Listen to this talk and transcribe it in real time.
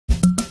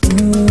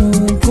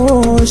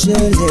nǹkan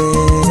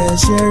ṣẹlẹ̀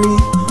ṣe rí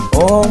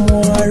ọmọ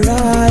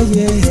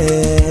aráyé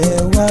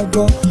ẹ̀ wá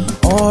gbọ́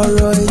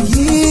ọ̀rọ̀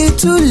yìí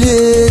tún lè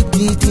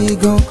gidi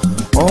gan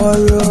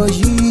ọ̀rọ̀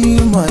yìí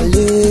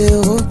mọ̀lẹ́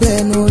ó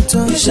bẹnu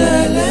tán.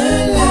 ìṣẹ̀lẹ̀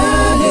ńlá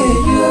lè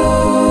yọ.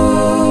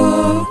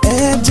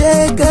 ẹ jẹ́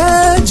ká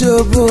jọ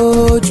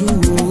bójú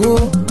wò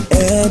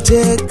ẹ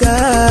jẹ́ ká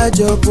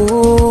jọ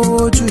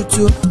bójú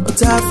tó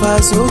tá a fà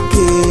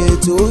sókè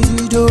tó yí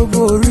dó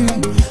borí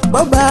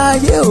bọ́bá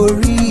ayé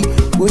orí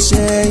kò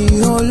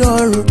ṣẹ̀yìn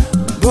ọlọ́run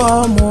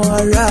bọ́ọ̀mọ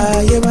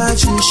aráyé bá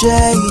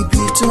ṣiṣẹ́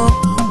ibi tán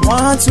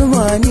wọ́n á tún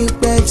mọ̀ ní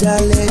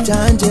pẹ́jálẹ̀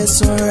jáǹjẹ́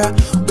sanra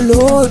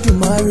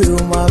olódùmarè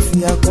ó máa fi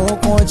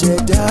àkọ́kọ́ jẹ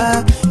dá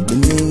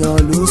ènìyàn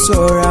ló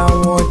sọ̀ra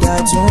wọn dá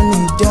tún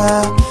ní dá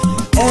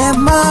ẹ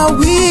máa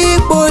wí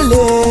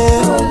pọ̀lẹ́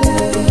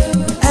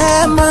ẹ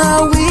máa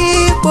wí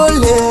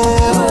pọ̀lẹ́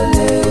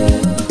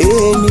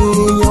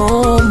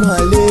ènìyàn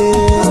mọ̀lẹ́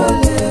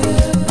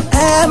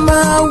ẹ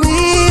máa wí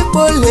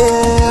pọ̀lẹ́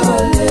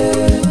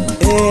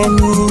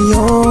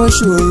ènìyàn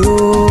ṣòro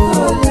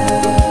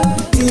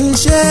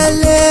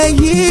ìṣẹ̀lẹ̀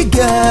yìí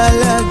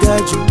gàlágà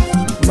jù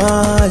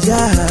máa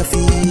yáa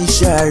fi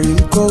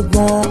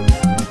ṣàríkọ́gbọ́n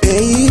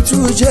èyí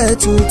tún jẹ́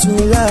tuntun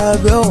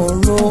lábẹ́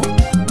ọ̀run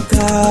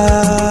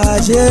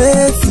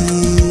kàyéfì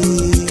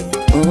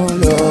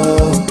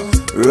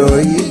ńlọrọ̀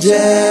yìí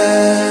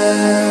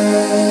jẹ́.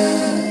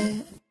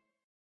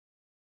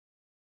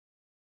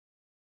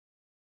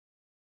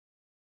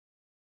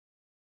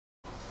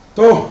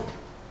 tó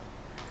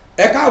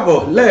ẹ káàbọ̀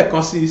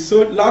lẹ́ẹ̀kan sí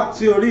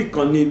láti orí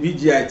ìkànnì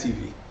BGI TV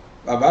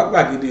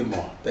Babagbagede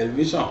mọ̀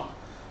tẹlifíṣàn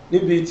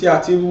níbi tí a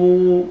ti mú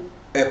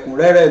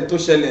ẹ̀kúnrẹ́rẹ́ tó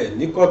ṣẹlẹ̀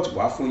ní kóòtù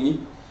wá fún yín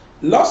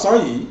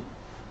lọ́sàn-án yìí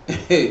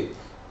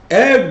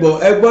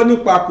ẹ gbọ́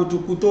nípa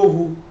kutuku tó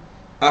hu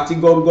àti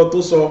gọ́ngọ́ tó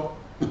sọ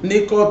ní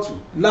kóòtù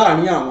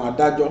láàrin àwọn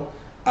adájọ́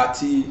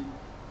àti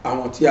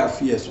àwọn tí a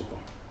fi ẹ̀sùn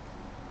kàn.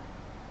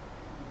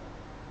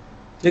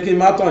 jẹ́ kí n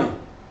má tàn yín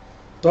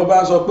tó bá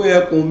sọ pé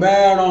ẹkùn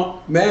mẹ́ràn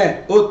mẹ́ẹ̀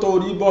ó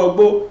torí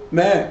bọ́gbó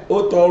mẹ́ẹ̀ ó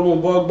tọrùn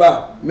bọ́gbà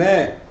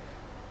mẹ́ẹ̀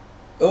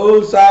ó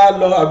sá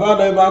lọ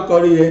àbáná ẹ máa ń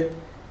kọrin yẹn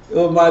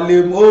ó máa lè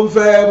mú ó ń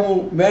fẹ́ mú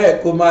mẹ́ẹ̀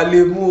kó máa lè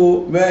mú o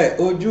mẹ́ẹ̀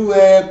ojú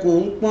ẹkùn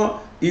ń pọ́n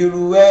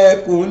ìrù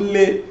ẹkùn ń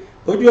lé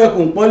ojú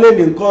ẹkùn ń pọ́n lé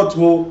ní nǹkan tó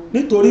o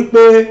nítorí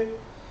pé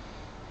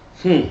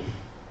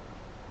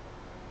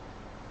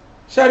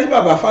ṣe rí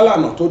bàbá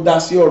Fálànà tó dá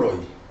sí ọ̀rọ̀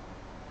yìí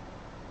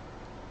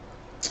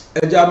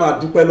ẹ jẹ́ á máa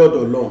dúpẹ́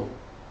lọ́dọ̀ Ọlọ́run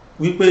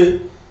wípé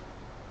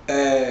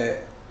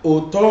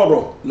òótọ́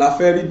ọ̀rọ̀ la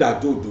fẹ́ rí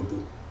ìdájọ́ òdodo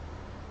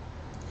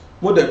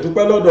mo dẹ̀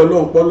dúpẹ́ lọ́dọ̀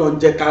Ọlọ́run pé Ọlọ́run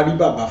jẹ́ ká rí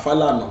bàbá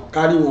Fálànà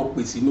ká rí wọn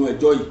pè sínú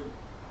ẹjọ́ yìí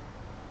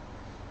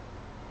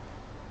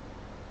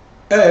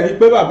ẹ rí i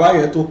pé bàbá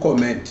yẹn tó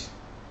comment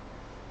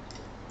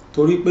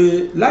torí pé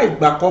láì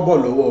gba kọ́bọ̀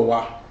lọ́wọ́ wa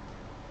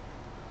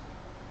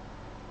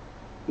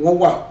wọ́n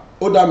wà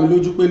ó dá mi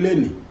lójú pé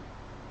lẹ́nìí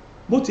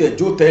bó tiẹ̀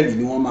jó tẹ́ẹ̀lì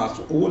ni wọ́n máa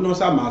san owó náà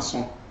sá máa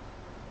san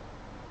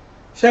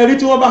ṣe rí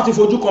tí wọ́n bá ti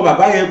fojú kan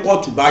bàbá yẹn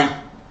kóòtù báyìí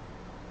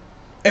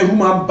ẹ̀rù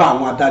máa ń ba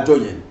àwọn adájọ́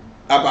yẹn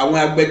àbàwọn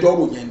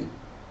agbẹjọ́rò yẹn ni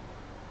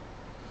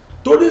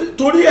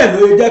torí ẹ̀ ló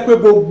jẹ́ pé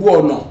gbogbo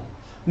ọ̀nà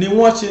ni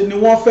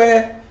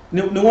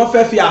wọ́n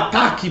fẹ́ fi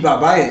àtáàkì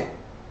bàbá yẹn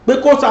pé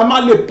kó sá má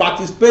lè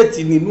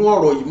participate nínú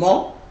ọ̀rọ̀ yìí mọ́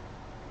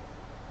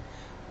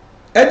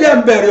ẹ jẹ́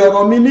ń bẹ̀rẹ̀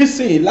ọ̀rọ̀ mi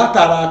nísìnyí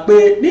látara pé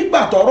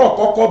nígbà tọ́rọ̀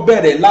kọ́kọ́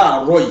bẹ̀rẹ̀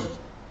láàárọ̀ yìí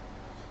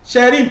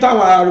ṣe rí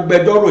táwọn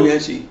agbẹjọ́rò yẹn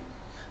ṣe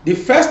the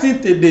first thing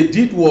they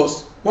did was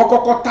wọ́n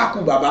kọ́kọ́ tákù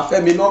bàbá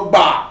Fẹ́mi náà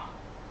gbà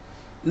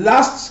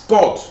last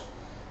court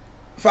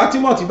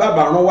Fatima tí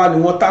bàbá rán wá ni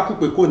wọ́n tákù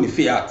pé kò ní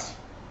fiat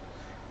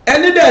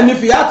ẹni dẹ̀ ní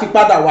fiat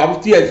padà wà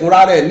tí ẹ̀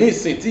fúnra rẹ̀ ní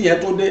ìsìn tí yẹn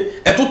tó dé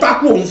ẹ̀ tó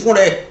tákù òun fún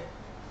rẹ̀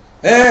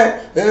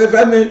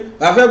Fẹ́mi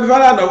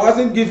Fálànà wá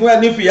sí kí fún ẹ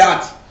ní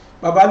fiat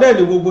bàbá dẹ̀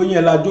ní gbogbo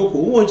yẹn la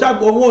jókòó wọ́n ń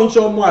ṣàgbọ́ wọ́n ń ṣe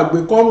ọmọ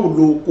àgbékọ́rùn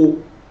lóko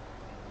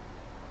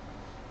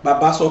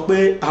bàbá sọ pé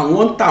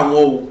àwọn ń tà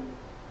wọ́n o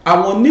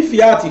àwọn ní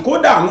fiat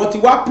kódà àwọn ti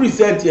wá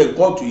present ẹ̀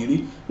kóòtù yìí rí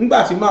nígbà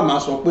tí màmá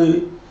sọ pé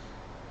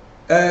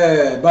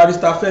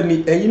barrister Fẹ́mi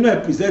ẹ̀yin náà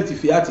present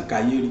fiat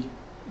kàyé rí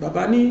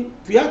bàbá ní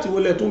fiat wo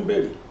lẹ tún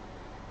bẹ̀rẹ̀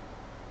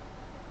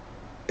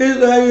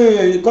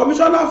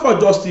commissioner for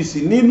justice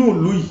nínú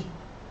ìlú yìí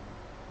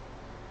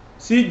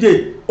CJ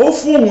ó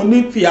fún òun ní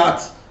fiat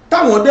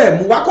táwọn dẹ̀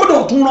mú wá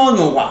kódà tún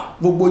rányàn wá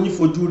gbogbo yín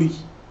fojú rí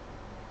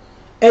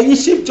ẹ̀yin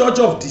chief judge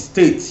of the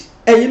state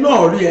ẹ̀yin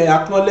náà rí ẹ̀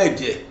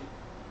acknowledge ẹ̀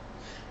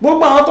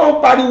gbogbo àwọn tó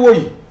ń pariwo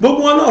yìí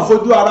gbogbo wọn náà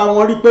fojú ara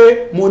wọn rí pé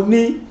mo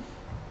ní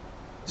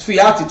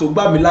fiat tó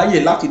gbà mí láyè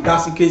láti dá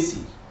sí kéèsì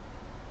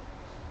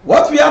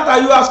what fiat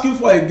are you asking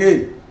for again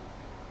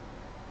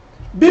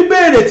bí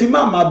béèrè tí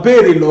màmá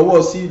béèrè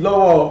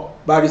lọ́wọ́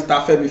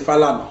barrister Fẹ́mi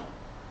Fálànà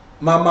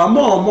màmá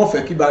mọ̀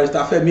fẹ́ kí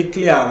barrister Fẹ́mi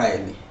clear ara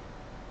ẹ̀ ni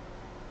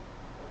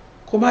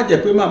kó má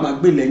jẹ́ pé màmá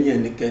gbé lẹ́yìn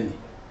ẹnikẹ́ni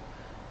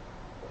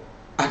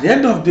at the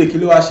end of the day kí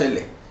ló wá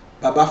ṣẹlẹ̀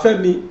bàbá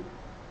Fẹ́mi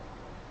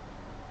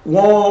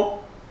wọ́n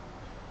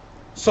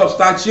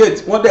substantiate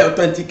wọ́n dẹ̀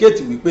authenticate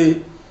wípé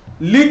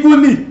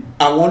legally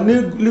àwọn ní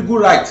legal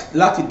right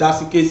láti dá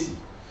sí kéèsì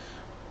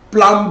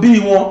plan B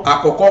wọn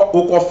àkọ́kọ́ ó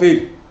kọ́ fail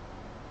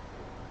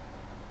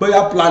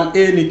bóyá plan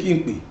A ni kí n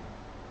pè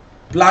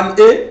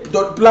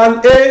plan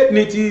A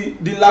ni ti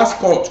the last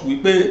court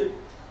wípé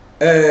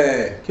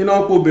kí náà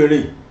kó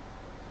obìnrin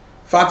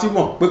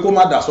Fatima pé kó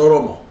má dá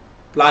sọ̀rọ̀ mọ́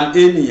plan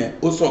A nìyẹn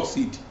ó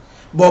succeed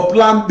but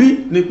plan B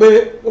ni pé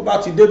ó bá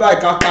ti dé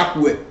báyìí ká kápù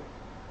ẹ̀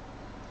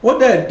ó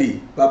dẹ̀ dé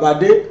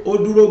babade ó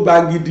dúró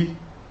gbangidi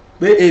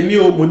pé èmi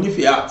ò mọ̀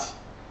nífẹ̀ẹ́ àti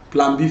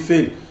plan B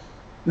fail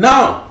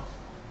now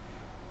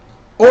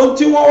ohun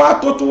tí wọ́n wá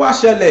tó tún wá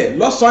ṣẹlẹ̀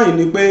lọ́sàn-án yìí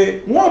ni pé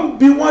wọ́n ń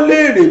bi wọ́n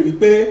léèrè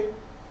wípé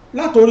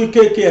látòrí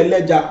kéèké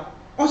ẹlẹ́ja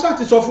wọ́n ṣáà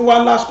ti sọ fún wa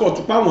last court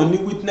páwọn ní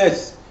witness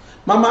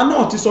màmá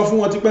náà ti sọ fún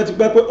wọn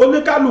tipẹ́tipẹ́ pé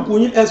oníkálukú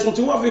yín ẹ̀sùn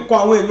tí wọ́n fi kan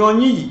àwọn èèyàn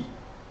yín yìí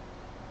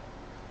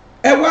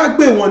ẹ wá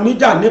gbé wọn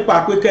níjà nípa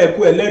pé kẹ́ẹ̀kú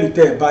ẹlẹ́rìí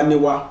tẹ́ ẹ bá ní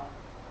wá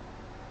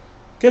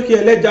kéèké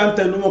ẹlẹ́ja ń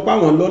tẹnumọ́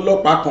páwọn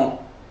lọ́lọ́pàá kan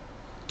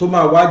tó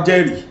máa wá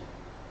jẹ́rìí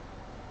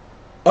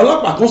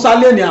ọlọ́pàá tún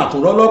sálé ní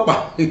àtúrọ́ ọlọ́pàá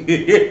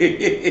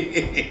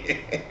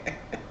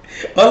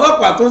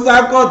ọlọ́pàá tún sá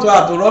kóòtù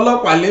àtúrọ́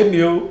ọlọ́pàá lẹ́ni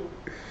o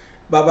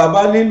bàbá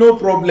bá ní no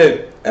problem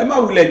ẹ má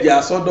wulẹ̀ jẹ́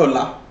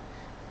àsọdọ̀la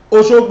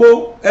Òṣogbo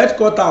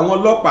headquarter àwọn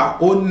ọlọ́pàá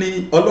ó ní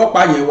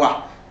ọlọ́pàá yẹn wà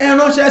ẹ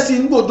ránṣẹ́ sí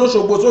ń gbòdó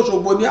ṣogbo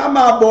sóṣogbo ni a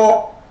máa bọ̀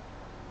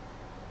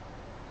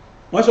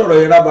wọ́n sọ̀rọ̀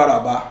yẹn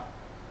rábaràbá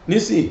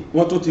nísìn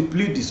wọ́n tó ti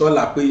plead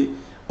sọ́la pé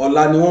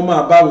ọ̀la ni wọ́n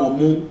máa bá wọn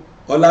mú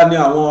ọ̀la ni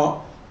àwọn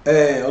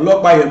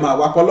ọlọ́pàá yẹn máa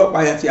wá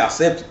kọ́lọ́pàá yẹn ti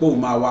accept pé òun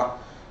máa wá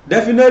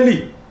definitely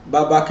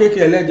bàbá kéèké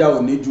ẹlẹ́ja ò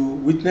ní ju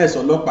witness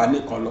ọlọ́pàá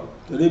nìkan lọ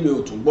torí mi ò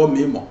tún gbọ́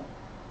mi mọ̀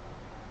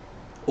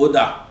ó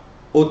dà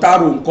ó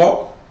tààrò ńkọ́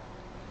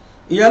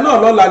ìyẹn náà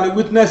lọ́la ni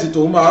witness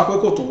tòun máa wá pé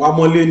kò tún wá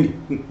mọ́lé nì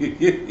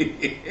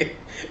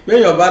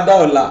péyàn bá dá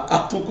ọ̀la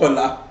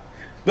àtúkọ̀la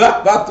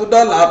bá tún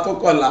dọ́là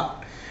àtúkọ̀la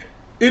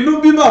inú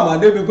bí màmá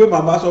débi pé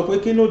màmá sọ pé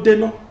kí ló dé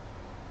náà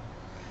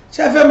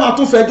ṣe fẹ́ máa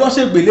tún fẹjọ́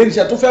ṣègbèlé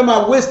níṣẹ́ tó fẹ́ máa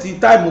waste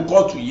time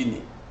kóòtù yìí ni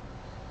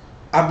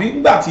àbí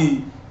ńgbà tí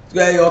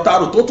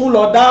ọ̀tàrò tó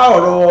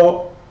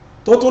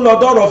tún lọ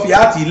dọ́rọ̀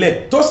fìyàtì ilẹ̀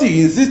tó sì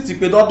insist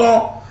pé dandan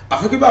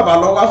àfi kí bàbá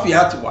lọ wá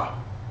fìyàtì wá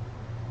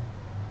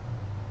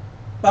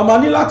màmá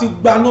ní láti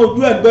gbaná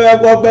ojú ẹgbẹ́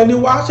ọgbẹ́ni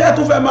wá ṣe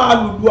tún fẹ́ máa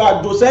lùlù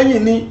àjò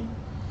sẹ́yìn ni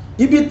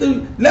ibi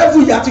lẹ́fù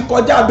ìyá ti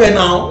kọjá bẹ̀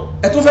náà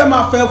ẹ tún fẹ́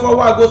máa fẹ́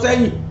fọwọ́ àgọ́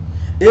sẹ́yìn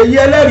èyí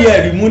ẹlẹ́rìí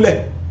ẹ̀rí múlẹ̀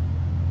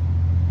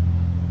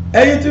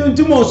ẹ̀yin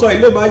tí mò ń sọ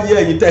ilé máa yẹ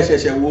ẹ̀yin tẹ́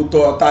ṣẹ̀ṣẹ̀ wo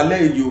tọ̀ talẹ́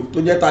ìyó tó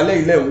jẹ́ talẹ́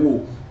ilẹ̀ ń wò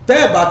tẹ́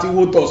ẹ̀ bá ti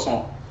wo tọ̀sán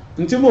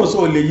ní tí mò ń sọ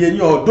ò lè yẹ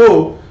yín ọ̀dọ́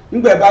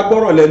nígbà bá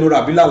gbọ́rọ̀ lẹ́nu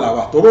Ràbílà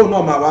Làwà tóró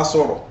náà máa wá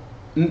sọ̀rọ̀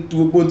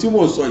gbogbo tí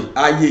mò ń sọ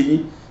ayé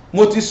yín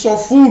mo ti sọ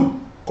fúùlù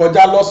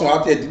kọjá lọ́sàn-án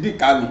àti ẹ̀dídì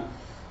ká ni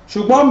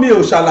ṣùgbọ́n mi ò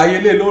ṣàlàyé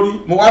lé lórí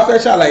mo wá fẹ́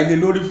ṣàlàyé lé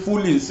lórí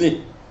fúùlù ìsìn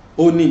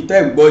ó ní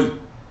tẹ́ ń gbọ́ yìí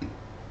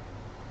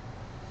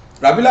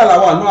Ràbílà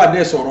Làwà náà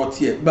adé sọ̀rọ̀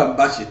tiẹ̀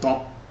bá ṣe tán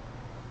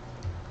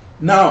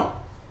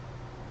now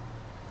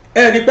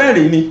ẹni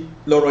pẹ́rìn ni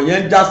lọ̀rọ̀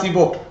yẹn ń já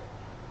síbọ̀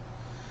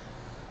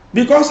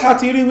because a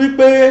ti rí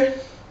wípé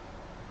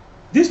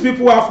these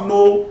people have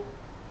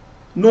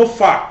no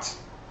fact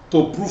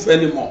to prove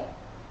anymore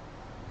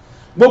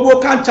gbogbo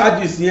can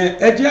charges yẹn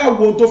ẹ jẹ́ àwọn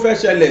ohun tó fẹ́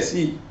ṣẹlẹ̀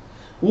sí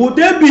would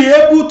they be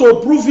able to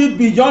prove it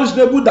beyond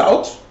reasonable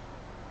doubt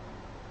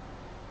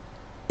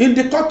in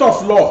the court of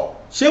law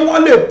ṣé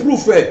wọ́n lè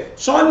prove ẹ̀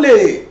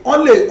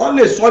wọ́n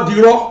lè sọ di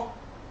irọ́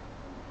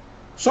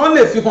ṣọ́n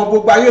lè fi hàn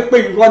gbogbo ayé pé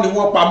irọ́ ni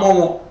wọ́n pamọ́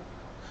wọn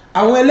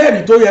àwọn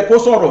ẹlẹ́rìí tó yẹ kó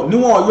sọ̀rọ̀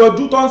níwọ̀n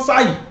yọjú tó ń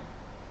sáyì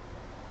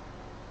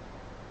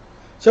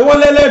ṣé wọ́n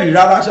lẹ́lẹ́rìí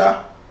rárá ṣá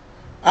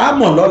á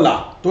mọ̀ lọ́la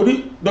torí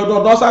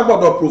dandan sá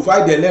gbọ́dọ̀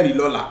provide ẹlẹ́rìí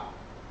lọ́la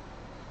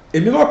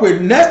èmi mọ̀ pé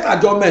next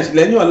adjournment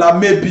lẹ́yìn ọ̀la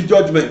may be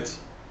judgement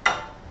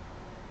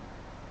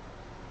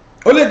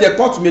ó lè jẹ́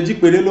kóòtù méjì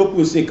péré ló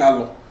kù sí ká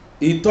lọ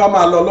ìtọ́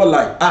máa lọ lọ́la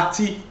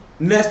àti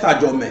next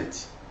adjournment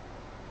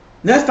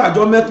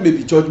may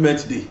be judgement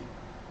day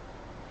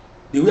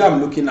the way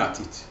I'm looking at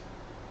it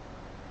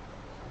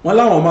wọ́n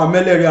láwọn máa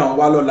mẹ́lẹ́rìí àwọn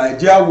wá lọ́la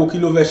ẹ̀jẹ̀ àwo kí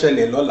ló fẹ́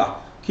ṣẹlẹ̀ lọ́la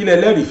kí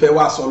lẹ́lẹ́rìí fẹ́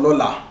wá sọ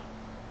lọ́la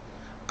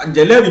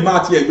àjẹlẹ́rìí máa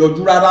ti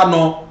ẹ̀yọjú rárá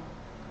náà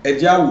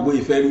ẹ̀jẹ̀ àwo bó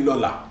ìfẹ́ rí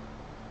lọ́la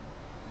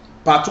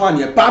part 1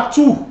 yẹn part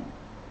 2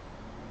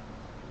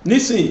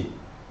 nísìn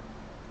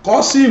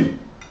Kọ́sìm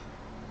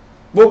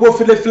gbogbo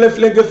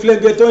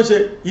filẹ̀filẹ̀gẹ̀ tó ń ṣe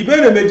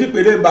ìbéèrè méjì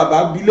péré bàbá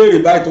bí léèrè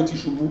báyìí tó ti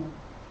ṣubú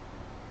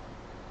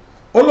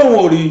ó lóun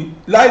ò rí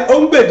ó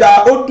ń gbèjà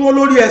ó dúró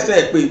lórí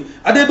ẹsẹ̀ pé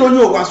Adédoyin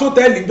ò wá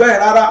sótẹ́ẹ̀lì jọ ẹ̀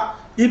rárá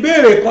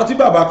ìbéèrè kan tí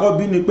bàbá kan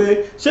bí ni pé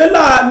ṣé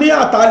ní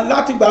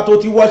látìgbà tó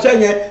ti wọṣẹ́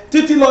yẹn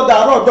títí lọ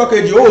dàárọ̀ ọjọ́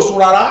kejì ó sùn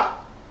rárá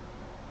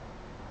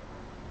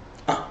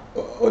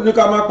ó ní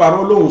ká má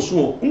parọ́ lóhùn sùn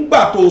ó ńgbà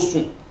tó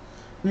sùn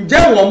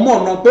ǹjẹ́ wọ́n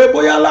mọ̀nà pé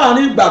bóyá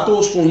láàrin ìgbà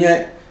tó sùn yẹn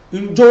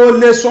ǹjọ́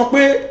lè sọ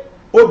pé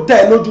ó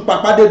dẹ̀ lójú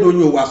papá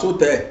Adédoyin ò wá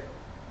sótẹ́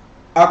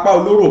apá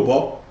olóró bọ́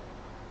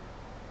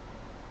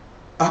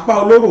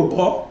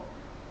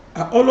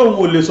ọlọ́run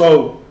ò lè sọ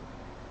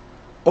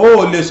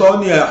ó lè sọ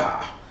ní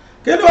ẹ̀hà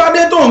kí ló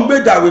adé tó ń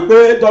gbèjà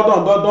wípé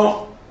dandan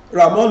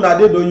Ramon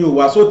Adédoyin ò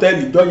wá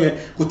sótẹ́ẹ̀lì ìjọ yẹn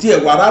kò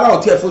tiẹ̀ wà rárá ò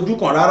tiẹ̀ fojú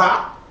kàn rárá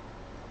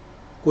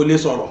kò lè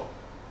sọ̀rọ̀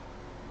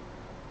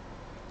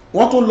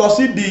wọ́n tún lọ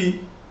sídìí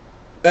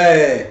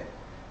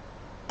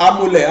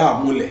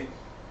amúlẹ̀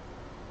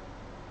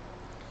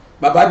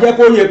bàbá jẹ́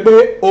kó yẹ pé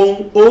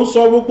òun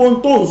sọ gbogbo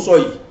ohun tó ń sọ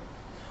yìí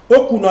ó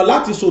kùnà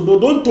láti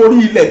sòdodo nítorí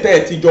ilẹ̀ tẹ́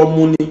ẹ̀ ti jọ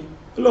mu ni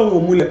lóhun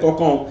òmùlẹ̀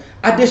kankan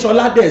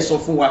Adéṣọlá dẹ̀ sọ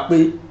fún wa pé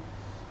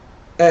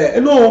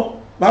inú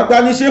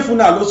Magbanisẹ́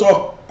fúnà ló sọ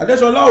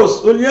Adéṣọlá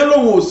oníyẹn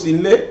lòun ò sí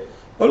lé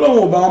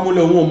olóhun ò bá wọn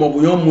múlẹ̀ òun ò mọ̀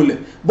bóyá múlẹ̀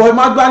bọ̀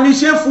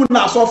Magbanisẹ́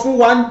fúnà sọ fún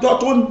wa níjọ́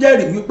tó ń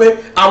jẹ́rìí wípé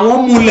àwọn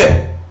múlẹ̀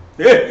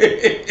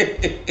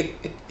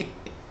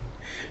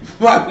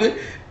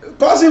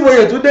Kọ́sìmù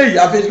Oyètúndé yìí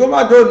àfẹ́sí kó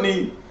má dó ní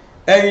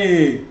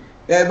ẹ̀yìn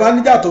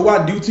máníjà tó wà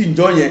díútì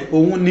ìjọ yẹn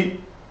òun ní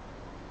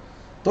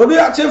torí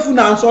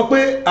Ṣéfúnà ń sọ pé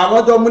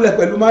àwọn jọ múlẹ̀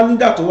pẹ̀lú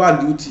máníjà tó wà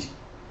díútì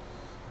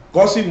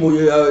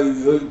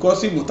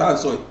Kọ́sìmù tá à ń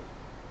sọ yìí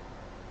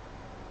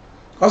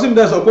Kọ́sìmù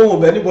dẹ̀ sọ pé òun ò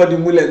bẹ́ níbọ̀dì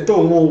múlẹ̀ tó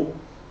òun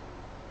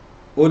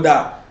ó dà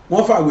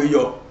wọ́n fàwé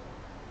yọ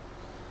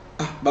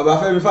bàbá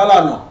Fẹ́mi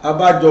Fálànà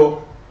abájọ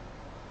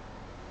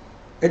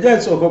ẹjẹ́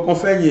ìsọ̀ kankan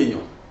fẹ́yìn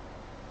èèyàn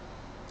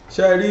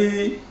ṣe rí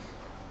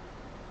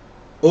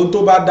ohun tó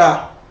bá dáa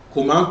kò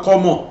máa ń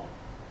kọ́mọ̀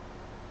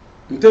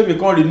ntẹ́mi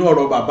kan rí inú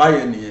ọ̀rọ̀ bàbá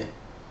yẹn nìyẹn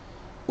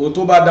ohun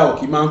tó bá dáa ò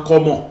kì í máa ń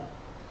kọ́mọ̀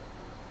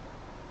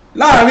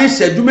láàrin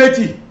ìṣẹ́jú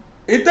méjì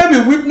ntẹ́mi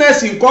witness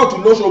in court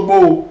lóṣogbo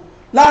o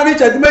láàrin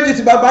ìṣẹ́jú méjì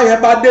tí bàbá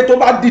yẹn bá dé tó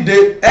bá dìde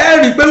ẹ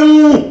rí i pé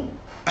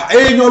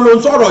èèyàn ló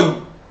ń sọ̀rọ̀ yìí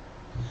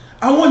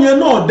àwọn yẹn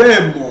náà dẹ́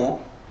ẹ̀ mọ́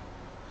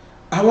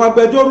àwọn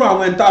agbẹjọ́rò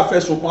àwọn ẹni tá a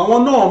fẹ̀sùn kàn àwọn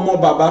náà mọ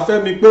bàbá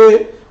Fẹ́mi pé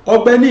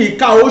Ọ̀gbẹ́ni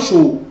ìka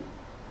oṣù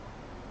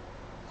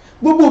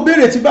gbogbo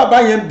béèrè tí bàbá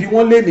yẹn bí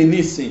wọ́n lé ní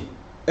nísìn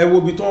ẹ wo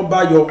ibi tí wọ́n bá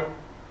yọ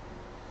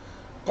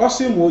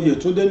Kọ́sìmù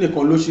Oyètúndé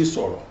nìkan ló sì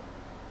sọ̀rọ̀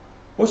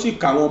ó sì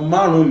kà wọ́n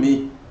márùn-ún mi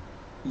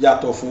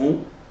yàtọ̀ fún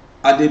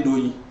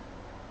Adédoyin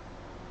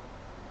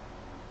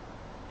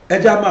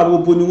ẹjá máa wo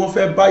bo ni wọ́n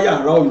fẹ́ bá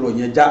yàrá ọ̀rọ̀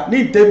yẹn já ní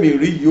ìtẹ́mi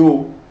rí yìí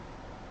o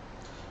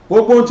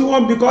gbogbo ohun tí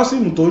wọ́n bí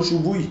Kọ́sìmù tó ń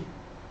ṣubú yìí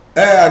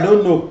I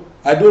don't know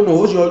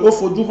ó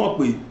fojú hàn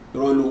pé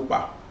irọ́ ló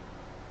pa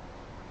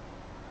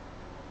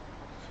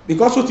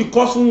because ó ti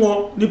kọ́ fún wọn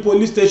ní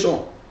police station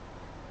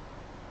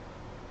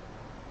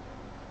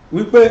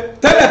wípé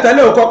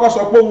tẹ́lẹ̀tẹ́lẹ̀ ó kọ́kọ́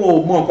sọ pé òun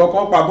ò mọ nǹkan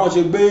kan pa bọ́n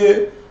ṣe gbé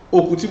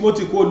òkú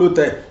Timothy kó ló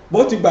tẹ̀ bó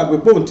ti gbàgbé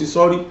pé òun ti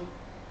sọ́rí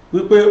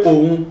wípé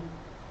òun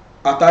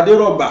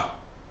àtàdérọ̀gbà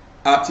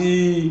àti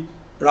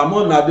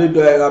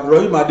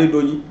Ibrahim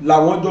Adédoyin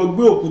làwọn jọ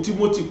gbé òkú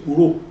Timothy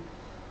kúrò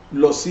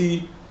lọ sí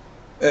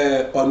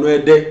ọ̀nà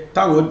Ẹdẹ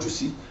táwọn jù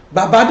sí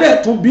bàbá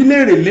dẹ̀ tún bí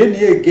léèrè léni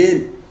again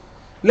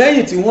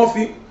lẹ́yìn tí wọ́n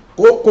fi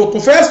kò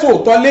tún fẹ́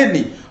sòótọ́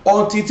léni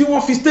ọ̀ǹtì tí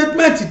wọ́n fi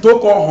statement tó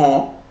kọ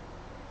hàn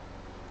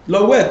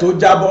lọ́wọ́ ẹ̀ tó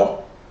jábọ́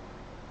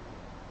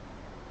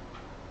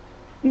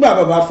nígbà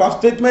bàbá fa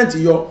statement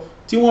yọ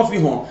tí wọ́n fi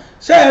hàn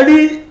ṣé ẹ rí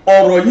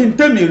ọ̀rọ̀ yìí ń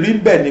tèmi rí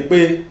bẹ̀ ni pé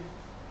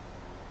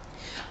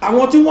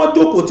àwọn tí wọ́n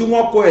jókòó tí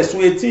wọ́n kọ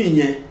ẹ̀sùn 18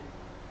 yẹn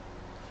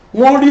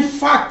wọ́n rí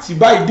fact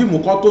báyìí dìmú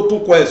kan tó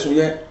tún kọ ẹ̀sùn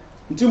yẹn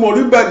tí mo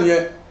rí bẹ́ẹ̀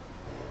nìyẹn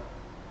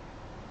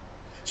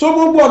so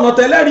gbogbo ọ̀nà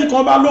tẹ́lẹ́rìí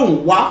kan bá lóun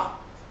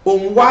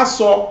wá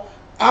sọ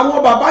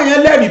àwọn bàbá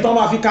yẹn lẹ́rìí tán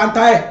máa fi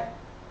kanta ẹ̀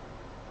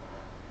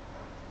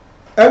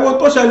ẹwọ́n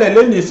tó ṣẹlẹ̀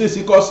lẹ́nìí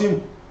sí Kọ́sìmù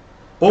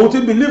òun ti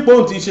believe pé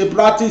òun ti ṣe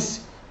practice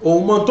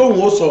òun mọ tóun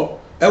ó sọ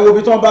ẹwọ́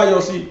bí tán bá yọ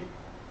sí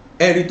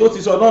ẹ̀rí tó ti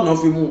sọ náà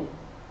fi mú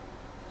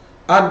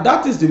and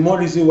that is the more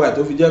reason why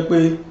tó fi jẹ́ pé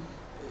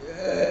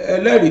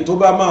ẹlẹ́rìí tó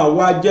bá máa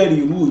wá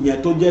jẹ́rìí irú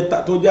yẹn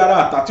tó jẹ́ ara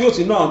àtà tí ó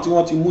sì náà tí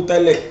wọ́n ti mú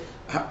tẹ́lẹ̀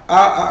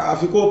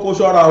àfi kó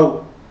ṣọ́ra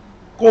o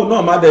kó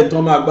náà má dẹ̀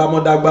tán máa gbá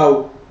mọ́dágbá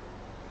o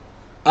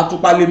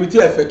àtùpàlẹ̀mí tí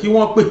ẹ fẹ́ kí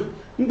wọ́n pè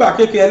nígbà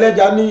kékeré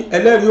ẹlẹ́jà ní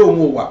ẹlẹ́rìí òun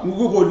ò wà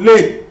kò lè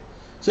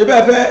ṣe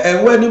bẹ́ẹ̀ fẹ́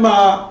ẹ̀wẹ́ ní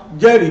máa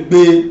jẹ́rìí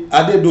gbé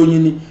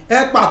Adédoyin ni ẹ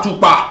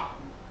pàtùpà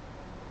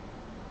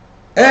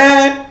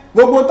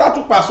gbogbo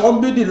tátùpà sọ ń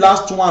bí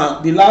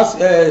the last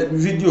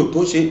video tó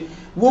ṣe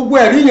gbogbo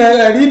ẹ̀rí yẹn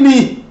ẹ̀rí ni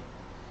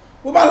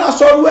bó bá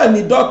lásọrú ẹ̀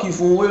ní dọ́ọ̀kì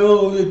fún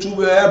ètò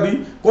ẹbí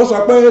kó sọ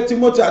pé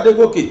Timothy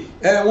Adégòkè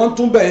wọ́n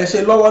tún bẹ̀yẹn ṣe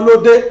lọ́wọ́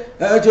lóde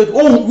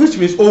which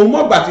means òun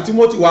mọ̀gbà tí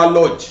Timothy wá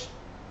lodge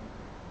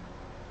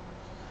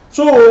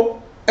so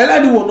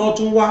ẹlẹ́dìwò náà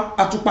tún wá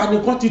àtùpà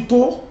nìkan ti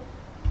tó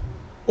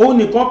òun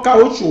nìkan ká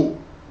oṣù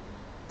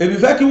èmi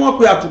fẹ́ kí wọ́n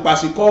pe àtùpà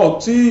sí kọ́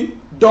tí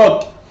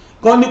dọ́ọ̀kì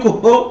kan ní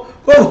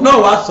kóun náà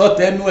wá sọ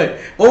tẹnu ẹ̀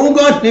òun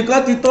gan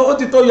nìkan ti tó ó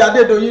ti tó yọ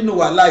Adédoyin nù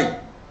wà láì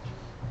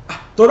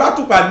torí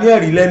àtùpà ní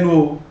ẹ̀rí lẹ́nu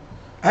o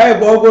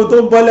ẹ̀gbọ́n ogun tó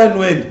ń bọ́ lẹ́nu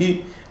ẹ̀ ní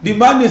the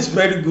man is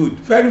very good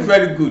very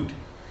very good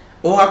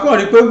òun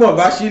akọrin pé gbọ̀n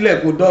bá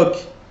sílẹ̀ kó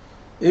dọ́ọ̀kì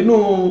inú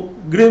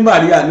Green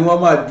Maria ni wọ́n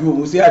máa ju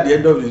òun sí àdìẹ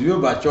dọ́ọ̀lù yóò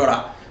bá ṣọ́ra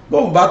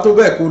bóun bá tó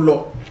bẹ́ẹ̀ kó lọ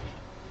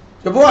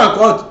ṣùgbọ́n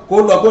àkọ́ kó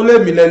lọ kó lè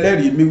mí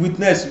lẹ́lẹ́rìí mi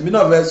witness mi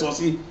náà fẹ́ sọ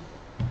sí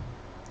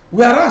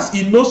whereas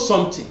he knows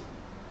something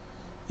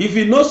if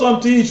he knows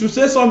something he should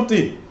say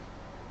something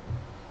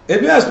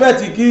èmi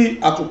expect kí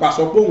àtùpà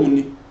sọ pé òun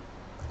ni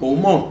òun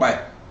mọ̀ ń pa ẹ̀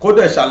kó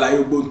dẹ̀ ṣàlàyé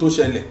gbogbo tó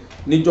ṣẹlẹ̀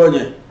níjọ́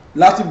yẹn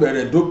láti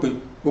bẹ̀rẹ̀ dópin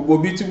gbogbo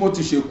bí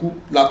Timothy ṣe kú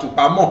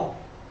látùpà mọ̀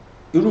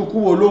irú ikú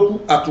wo ló kú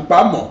àtùpà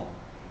mọ̀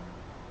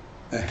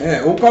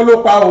òun kọ́ ló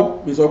pa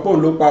o, mi sọ pé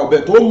òun ló pa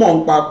ọbẹ̀ tó mọ̀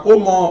ń pa, ó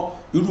mọ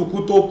irú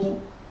ikú tó kú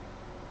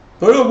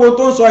torí gbogbo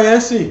tó ń sọ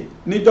yẹn sìn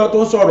níjọ́ tó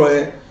ń sọ̀rọ̀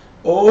yẹn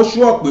ó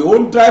ṣúọ̀ pé ó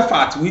ń drive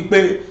at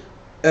wípé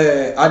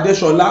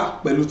Adéṣọlá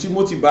pẹ̀lú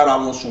Timothy bára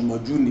wọn sùn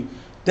mọ́jú ni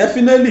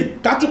definitely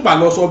kátùpà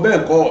lọ sọ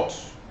bẹ́ẹ̀ court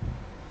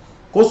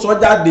kó sọ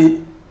jáde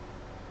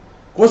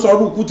kó sọ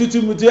irú ikú tí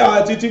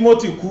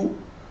Timothy kú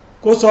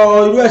kó sọ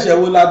irú ẹ̀ṣẹ̀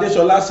wo la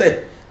Adéṣọlá ṣẹ̀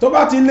tó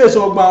bá ti ń lè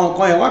sọ gba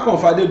nǹkan yẹn wá kàn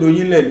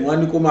fàdédoyin lẹ̀ ni wọ́n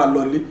ní kó máa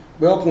lọlé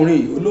pé ọkùnrin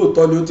yìí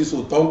olóòótọ́ ni ó ti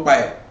sòótọ́ ń pa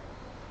ẹ̀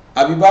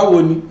àbí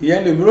báwo ni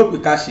ìyẹn lè mí rò pé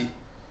ká ṣe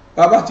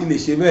bàbá ti lè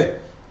ṣe bẹ́ẹ̀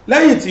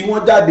lẹ́yìn tí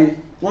wọ́n jáde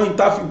wọ́n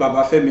interview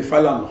bàbá Fẹ́mi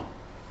Fálànà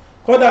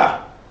kódà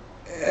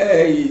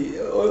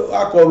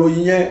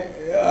akọ̀ròyìn yẹn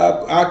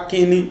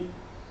akínní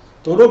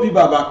tòró bí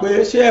bàbá pé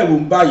ṣé ẹ̀rù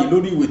ń báyìí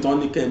lórí ìwé tán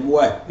ní kẹmú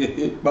ẹ̀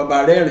bàbá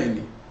rẹ́rìn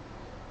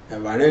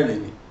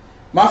ni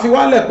máa fi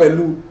wálẹ̀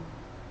pẹ̀lú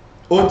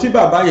ohun tí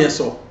bàbá yẹn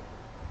sọ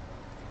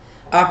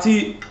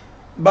àti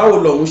báwo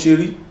lọ̀hún ṣe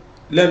rí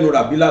lẹ́nu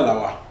Ràbílà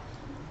Làwà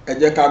ẹ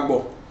jẹ́ ká gbọ́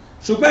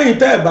ṣùgbọ́n èyí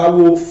tẹ́ ẹ̀ bá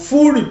wo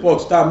full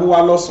report tá a mú wá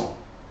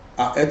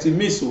lọ́sàn-án ẹ ti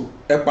miss o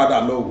ẹ padà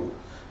lọ wò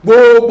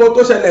gbogbo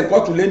tó ṣẹlẹ̀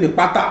kọ́tù lé ní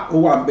pátá ó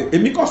wà ń bẹ̀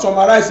èmi kàn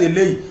summarize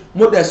eléyìí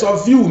mo dẹ̀ sọ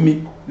view mi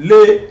lé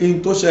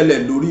in tó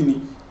ṣẹlẹ̀ lórí ni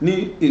ní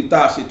ìta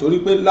àṣetorí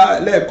pé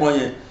lẹ́ẹ̀kan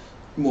yẹn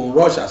mò ń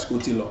rush àsìkò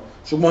ti lọ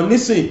ṣùgbọ́n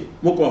nísìn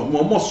mo kàn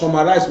mọ̀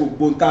summarize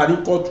gbogbo ń tá a rí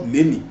kọ́tù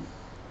lé ní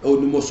òun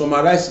ni mo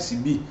summarize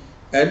síbí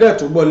ẹ̀ẹ́dẹ̀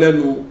tó gbọ́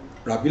lẹ́nu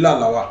Ràbílà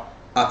Làwà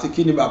àti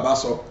kí ni bàbá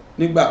sọ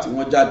nígbà tí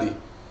wọ́n jáde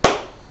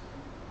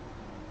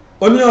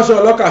oníyanṣẹ́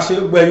ọlọ́kà ṣe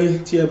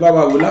gbẹ̀yìn tí ẹ bá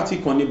wà wò láti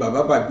kàn ní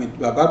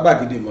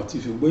Babagbagede mọ̀ tí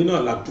fi gbé náà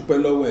la dúpẹ́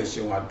lọ́wọ́ ẹ̀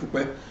ṣeun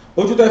àdúpẹ́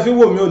ojú tẹ́ fi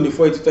wò mí ò ní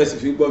fọ́ etí tẹ́ sì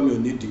fi gbọ́ mi ò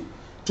ní di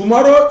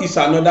tomorrow is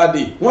another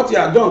day wọ́n ti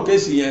àjọ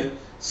kéèsì yẹn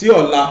sí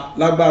ọ̀la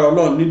lágbára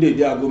Ọlọ́run ní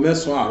dédé aago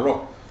 9 àárọ̀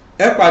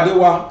ẹ pàdé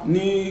wa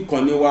ní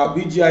ìkànnì wa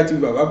BGI TV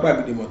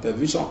Babagbagede mọ̀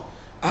tẹlifíṣàn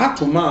á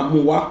tún máa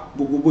mú wá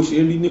gbogbo bó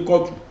ṣe rí ní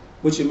kóòtù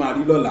bó ṣe máa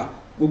rí lọ́la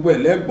gbogbo ẹ̀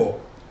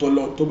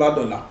lẹ́gbọ̀ọ́ tó bá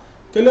dọ̀la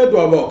kélédùn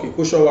ọba òkè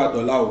kó ṣọ́ wa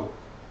dọ̀la o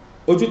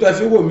ojú tẹ́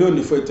fi wò mí ò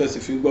ní fọ́ ìtẹ́sí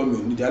fi gbọ́ mi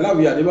ò nídìí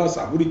Aláwìyé Adébá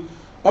Sàbúrì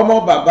ọmọ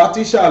bàbá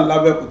tíṣà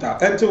lábẹ́kúta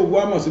ẹni tí ogun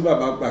àmọ̀ sí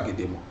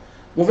Babagbagede mọ̀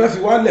mo fẹ́ fi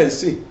wálẹ̀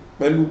sí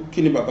pẹ̀lú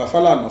kí ni bàbá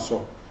Fálànà sọ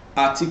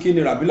àti kí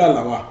ni Ràbílà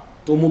Làwà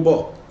tó mú bọ̀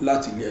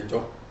láti ilé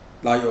ẹjọ́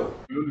láyọ̀.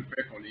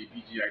 olólùfẹ́ kan ní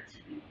BGI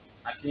TV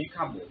akin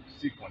káàbọ̀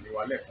sí ìkànnì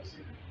wa lẹ́ẹ̀kan sí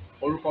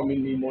orúkọ mi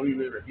ni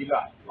Moríire Ràbílà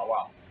Làwà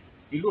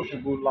ìlú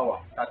Òṣogbo Làwà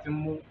tá a ti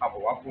mú àbọ̀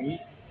wá fún yín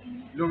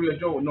lórí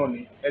ẹjọ́ wo náà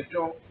ni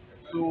ẹjọ́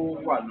tó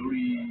wà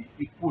lórí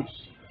ikú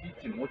òjijì tí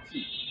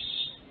Timothy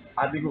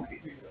Adégòkè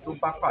tó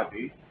bá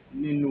pàdé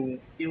nínú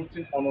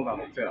Hilton Honors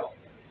and Hotel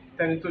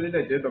tẹni tó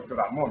nílẹ̀ jẹ́ Dr.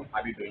 Ramon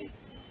Adédoyin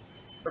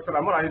Dr.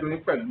 Ramon Adédoyin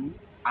pẹ̀lú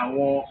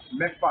àwọn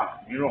mẹ́fà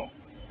mìíràn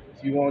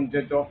tí wọ́n ń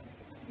jẹ́jọ́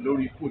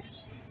lórí ikú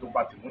òjijì tó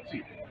bá Timothy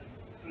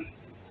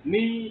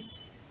ní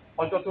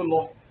ọjọ́ tó lọ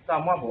tá a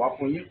mú àbọ̀ wá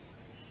fún yín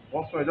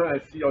wọ́n sún ẹjọ́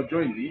yẹn sí ọjọ́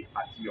ìní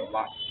àti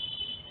ọ̀la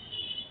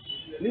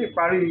ní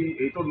ìparí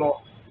èyí tó lọ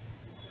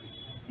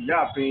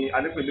ìyáàfin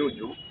Adépèlé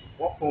Òjó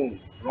wọ́n fohùn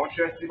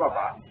ránṣẹ́ sí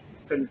bàbá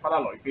Fẹ́mi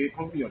Fálànà pé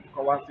kán gbìyànjú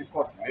kán wá sí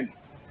kóòtù lẹ́nu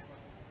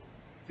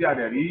tí a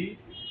dẹ̀ rí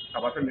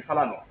bàbá Fẹ́mi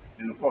Fálànà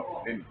nínú kóòtù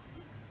lẹ́nu.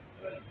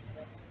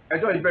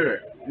 ẹjọ́ yìí bẹ̀rẹ̀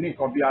ní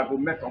nǹkan bíi aago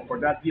 9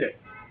 kọjá díẹ̀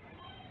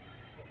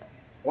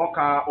wọ́n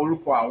ka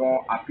orúkọ àwọn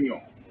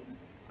àfihàn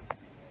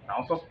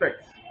àwọn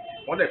suspects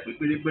wọ́n dẹ̀ pé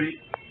pérépéré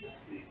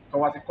tó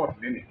wá sí kóòtù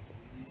lẹ́nu.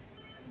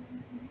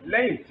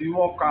 lẹ́yìn tí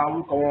wọ́n ka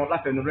orúkọ wọn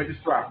látẹnu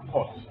registrar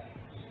court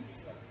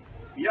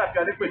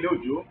ìyáàfin Adépèlé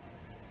Òjó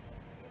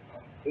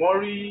wọ́n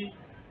rí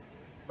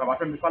bàbá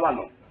Fẹ́mi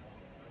Fálànà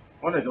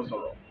wọ́n dẹ̀ jọ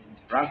sọ̀rọ̀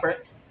ráńpẹ́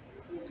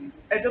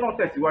ẹjọ́ náà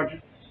tẹ̀síwájú.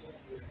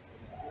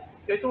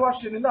 ètò wá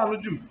ṣe ní láàánú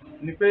jù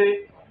ni pé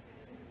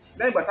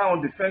lẹ́yìn ìgbà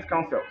táwọn defence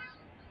counsels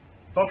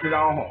tán fi ra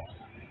wọn hàn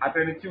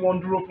àtẹni tí wọ́n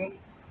ń dúró fún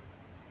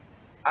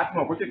àti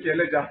mọ̀ pé kékeré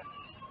ẹlẹ́ja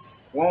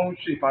wọ́n ń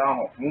ṣe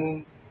ìfarahàn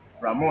fún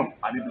Ramon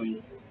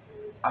Adédoyin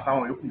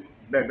àtàwọn yòókù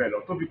bẹ́ẹ̀ bẹ́ẹ̀ lọ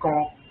tó fi kan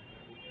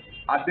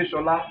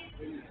Adéṣọlá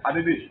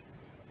Adédèjì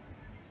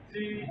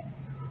tí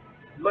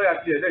lọ́ọ̀yà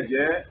tí ẹ̀dẹ̀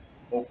jẹ́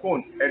Okon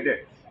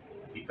Edet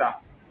ìta.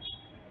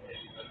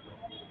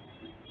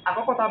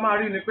 àkọ́kọ́ tá a máa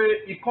rí ni pé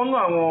ìkọ́nú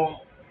àwọn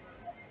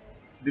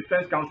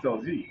defence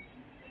counsels yìí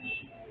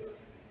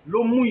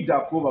ló mú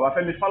ìdàkọ bàbá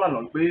Fẹ́mi Fálànà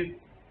pé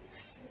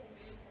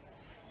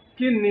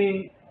kí ni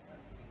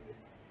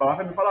bàbá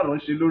Fẹ́mi Fálànà ń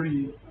ṣe lórí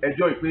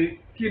ẹjọ́ yìí pé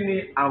kí ni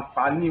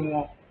àǹfààní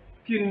wọn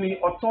kí ni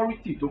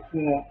authority tó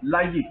fún wọn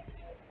láyè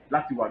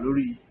láti wà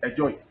lórí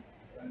ẹjọ́ yìí.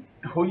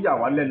 ó yà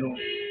wá lẹ́nu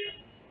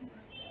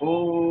ó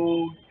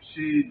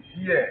ṣe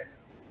díẹ̀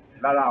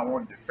lára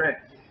àwọn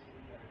defence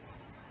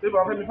tí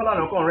bàbá Fẹ́mi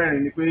Fálànà kàn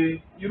rẹ́rìn ni pé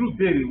irú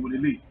béèrè wò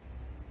lélẹ̀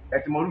ẹ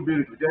ti mọ irú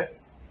béèrè tó jẹ́.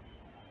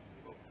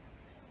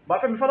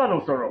 bàbá Fẹ́mi Fálànà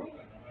sọ̀rọ̀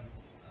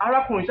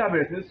arákùnrin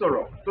ṣàbẹ̀rẹ̀ sí ń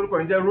sọ̀rọ̀ torúkọ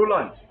ẹ̀ ń jẹ́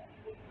Roland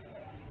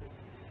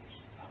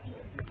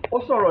ó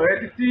sọ̀rọ̀ ẹ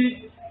títí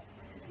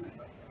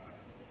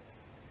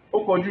ó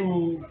kọjú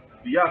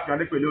ìyáàfin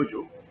Adépèlé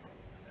Òjó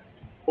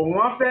òun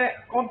á fẹ́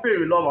kán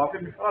béèrè lọ́wọ́ bàbá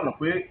Fẹ́mi Fálànà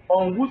pé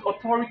on whose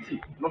authority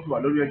ló fi wà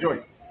lórí ẹjọ́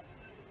yìí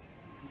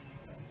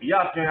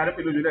ìyáàfin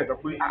Adépẹ̀lójú lẹ̀ sọ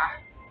pé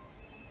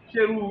ṣé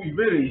irú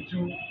ìbéèrè yìí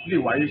tún lè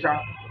wáyé ṣá,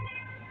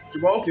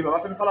 ṣùgbọ́n òkè bàbá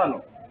Fẹ́mi Fálànà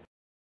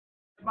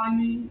bá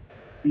ní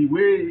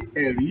ìwé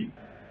ẹ̀rí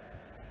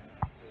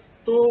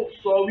tó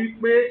sọ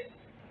wípé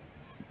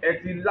ẹ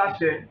ti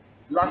láṣẹ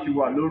láti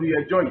wà lórí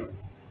ẹjọ́ yìí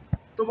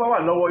tó bá wà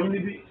lọ́wọ́ yín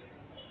níbí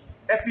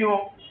ẹ fi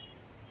hàn.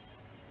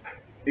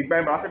 Ìgbà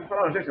yẹn bàbá Fẹ́mi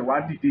Fálànà ṣẹ̀ṣẹ̀ wá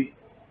dìde,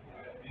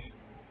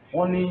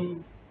 wọ́n ní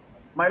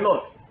my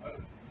lord,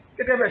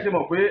 gẹ́gẹ́ bẹ́ẹ̀ ṣe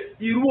mọ̀ pé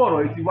irú ọ̀rọ̀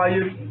yìí ti wáyé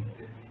rí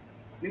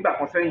nígbà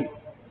kan sẹ́yìn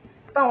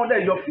táwọn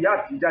dẹ̀ yọ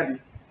fìyàtì jáde.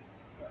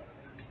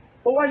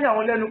 Ó wáyé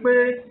àwọn lẹ́nu pé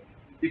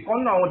ìkan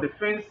nínú àwọn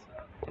defence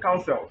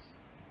counsels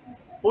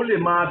ó lè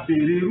máa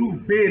béèrè irú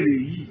béèrè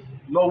yìí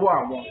lọ́wọ́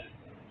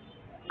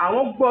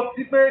àwọn gbọ́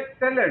pípé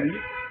tẹ́lẹ̀ rí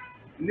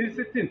ní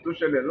sitting tó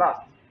ṣẹlẹ̀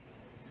last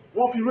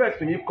wọ́n fi irú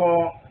ẹ̀sùn yìí kan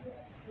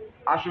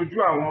aṣojú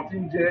àwọn tí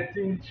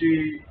ń ṣe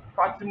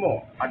Fatima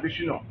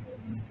Adésínà.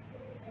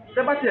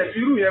 Tẹ́bátì ẹ̀ fi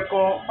irú yẹn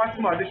kan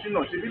Fatima Adésínà,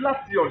 ṣebí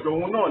láti ọ̀dọ̀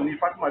òun náà ni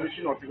Fatima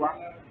Adésínà ti wá.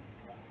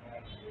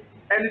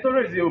 Ẹni tó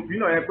rèézi òbí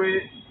náà yẹn pé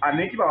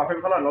àní kí bàbá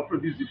Fẹ́mi Fálànà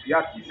produce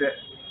fìyàtì iṣẹ́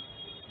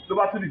ló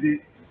bá tún dìde.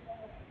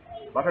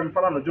 Bàbá Fẹ́mi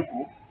Fálànà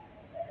jókòó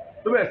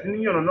tó bẹ̀rẹ̀ sí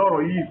ní yànnà náà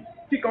ọ̀rọ̀ yìí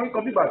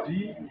kíkan bígbà tí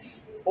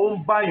ó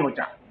ń bá yàn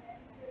jà.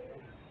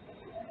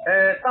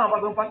 Táwọn bá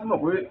sọ fún Fatima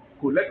pé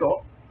kò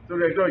lẹ́tọ̀ọ́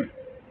sórí ẹjọ́ yìí,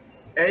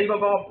 ẹ̀yin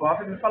gangan bàbá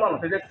Fẹ́mi Fálànà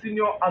tẹ́ jẹ́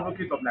senior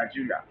advocate of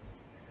Nigeria,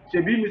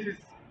 ṣebí Mrs.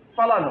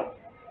 Fálànà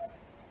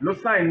ló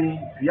sáìnì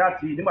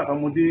fìyàtì nígbà tó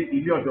mú dé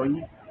ilé ọ̀dọ̀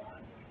yín.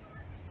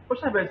 Ó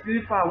ṣàbẹ̀ sí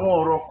fa àwọn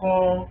ọ̀rọ̀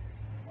kan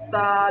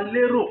tá a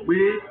lérò pé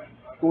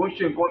kò ń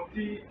ṣe nǹkan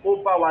tí ó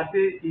bá wa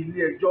dé ilé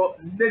ẹjọ́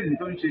lẹ́yìn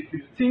tó ń ṣe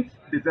 15th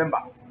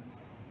December.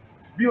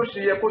 Bí ó ṣe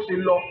yẹ kó ṣe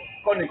lọ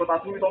kọ́ nìkan ta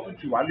tún rí tọ́tún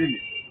jù wá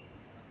lélẹ̀.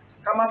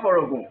 Ká má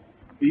fọ̀rọ̀ gùn,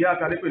 ìyá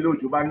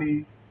Adépẹ̀lójú bá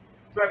ní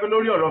tí wọ́n pẹ́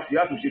lórí ọ̀rọ̀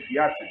fìyàtì ṣe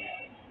fìyàtì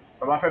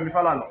bàbá Fẹ́mi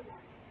Fálànà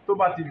tó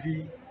bá ti di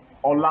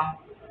ọ̀la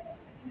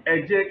ẹ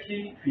jẹ́ kí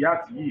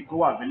fìyàtì yìí kó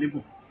wà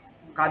available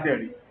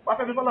kádẹ̀rí. Bàbá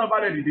Fẹ́mi Fálànà bá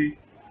dẹ̀ dìde,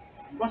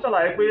 wọ́n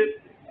ṣàlàyé pé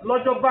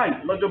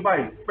lọ́jọ́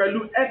báyìí pẹ̀lú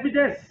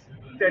evidence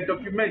tẹ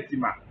dọ́kúmẹ́ǹtì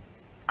mà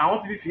àwọn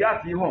ti fi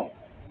fìyàtì hàn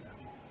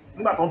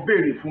nígbà tó ń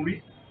béèrè fún rí.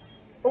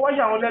 Ó wáyé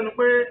àwọn lẹ́nu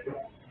pé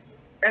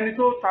ẹni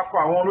tó takò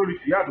àwọn lórí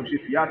fìyàtì ṣe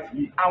fìyàtì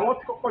yìí àwọn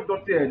tí kọ́kọ́ jọ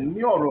tiẹ̀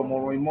ní ọ̀rọ̀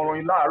ìmọ̀ràn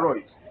yìí láàárọ̀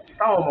yìí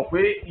táwọn mọ̀ pé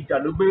ìjà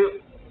ló gbé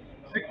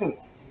síkùn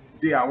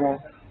de àwọn.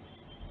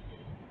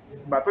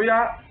 Ìgbà tó yá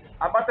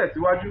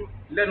abátẹ̀síwájú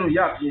lẹ́nu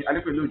ìyáàfin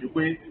Adépẹ̀lójú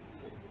pé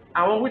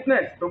àwọn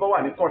witness tó bá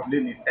wà ní court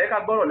lẹ́ni ẹ ká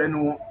gbọ́rọ̀ lẹ́nu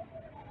wọn.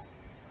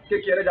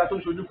 Kékeré ẹlẹ́jà tó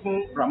ń ṣojú fún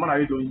Rahmon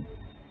Ayédoyin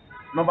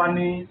ló bá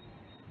ní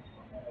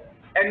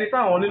ẹni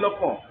táwọn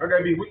onílọ́kàn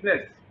gẹ́gẹ́ bí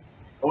witness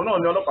òun náà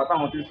ní ọlọ́pàá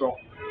táwọn ti sọ,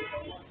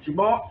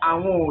 ṣùgbọ́n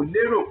àwọn ò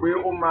lérò pé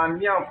ó máa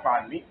ní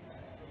àǹfààní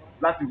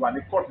láti wà ní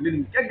court lẹ́ni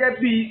gẹ́gẹ́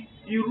bí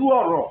irú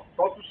ọ̀rọ̀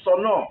tó tún sọ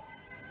náà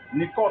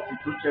ní court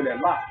tó ṣẹlẹ̀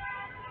last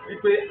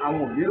wípé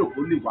àwọn ò lérò pé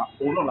ó lè wà,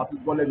 òun náà láti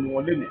gbọ́ lẹ́nu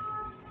wọn lẹ́nìí.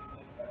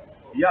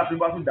 Ìyáàfin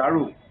bá tún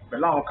dárò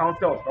pẹ̀lú àwọn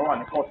counsels tó wà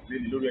ní court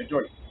lẹ́ni lórí ẹjọ́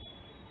yìí.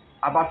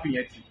 A bá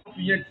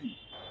fìyẹn tì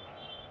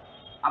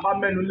a bá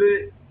mẹ́nu lé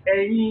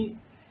ẹ̀yin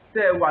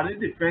tẹ́ ẹ wà ní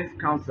defence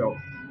counsel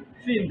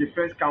team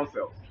defence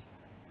counsel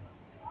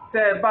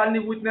tẹ́ ẹ bá ní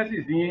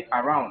witnesses yín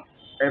around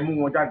ẹ mú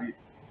wọn jáde.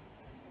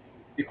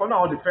 Ìkànnì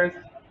àwọn defence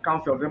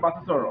counsel ẹ bá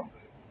tún sọ̀rọ̀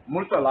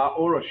Murtala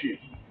Oroshe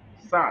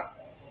SAN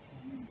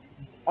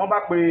wọ́n bá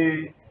pe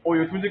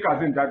Oyetunji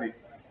Kazeem jáde,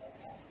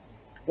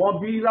 wọ́n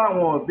bí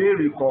láwọn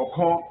ìbéèrè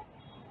kọ̀ọ̀kan,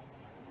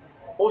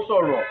 ó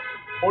sọ̀rọ̀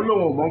ó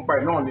lóun ò mọ̀ nípa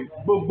ẹ̀ náà ni,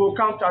 gbogbo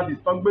count charges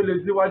tó ń gbélé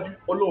síwájú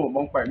ó lóun ò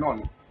mọ̀ nípa ẹ̀ náà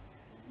ni.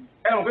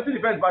 Ẹ̀rùn pé tí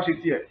defence bá ṣe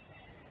tiẹ̀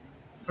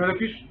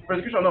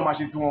prosecution náà máa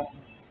ṣe tiwọn.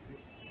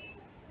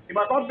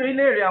 Ìgbà tó bí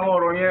léèrè àwọn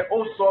ọ̀rọ̀ yẹn ó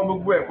sọ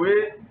gbogbo ẹ̀ pé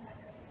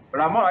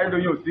Rahmon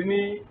Ayédoyin ò sí ní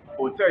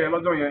hòtẹ́ẹ̀lì yẹn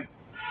lọ́jọ́ yẹn,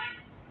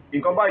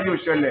 nǹkan báyìí ò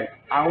ṣẹlẹ̀,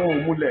 àwọn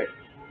ò múlẹ̀,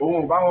 òun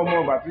ò bá wọn mọ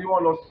ọgbà tí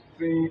wọ́n lọ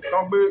sin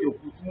tán gbé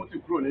òkú Timothy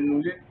kúrò nínú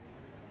ilé.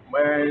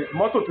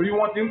 Mọ́tò tó yí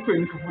wọ́n ti ń pè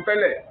ní funfun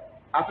tẹ́lẹ̀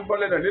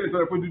àtúgbọ́lẹ́dẹ̀ lélè tó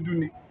yẹ pé dúdú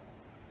ni.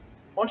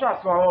 Wọ́n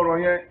ṣàṣọ àwọn ọ̀rọ̀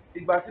yẹn.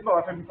 Ìgbà tí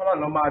bàbá Fẹ́mi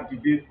Fálànà máa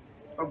dìde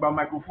wọ́n gba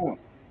microphone,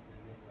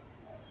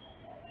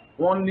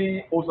 wọ́n ní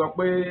ó sọ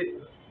pé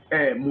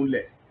ẹ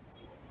múlẹ̀.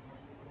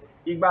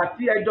 Ìgbà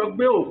tí ẹjọ́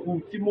gbé òkú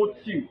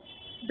Timothy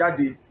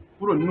jáde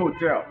kúrò nínú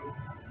hòtẹ́ẹ̀lì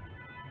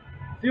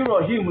tí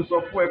Rahim sọ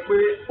fún ẹ pé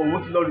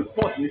òun ti lọ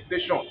report ní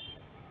station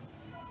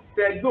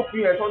tẹ gbé òkú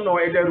yẹn sọ́nà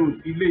Ẹdẹ Road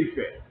Ilé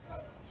Ifẹ̀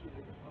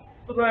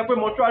tó sọ pé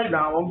mọ́ṣúárì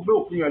làwọn gbé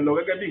òkú yẹn lọ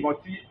gẹ́gẹ́ bí nǹkan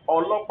tí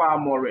ọlọ́pàá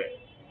àmọ̀ rẹ̀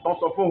tán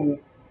sọ fún òun.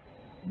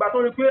 Ìgbà tó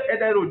rí pé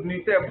Ẹdẹ Road ni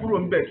tẹ́ kúrò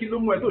ń bẹ̀, kí ló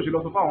mú ẹ tó ṣe lọ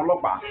sọ fáwọn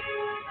ọlọ́pàá?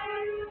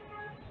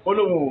 Ó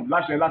lóun ò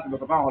láṣẹ láti lọ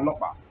sọ fáwọn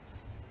ọlọ́pàá.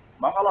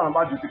 Bàbá Fálànà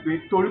bá jù sí pé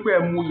torí pé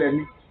ẹ múlẹ̀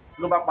ni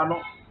ló bá paná.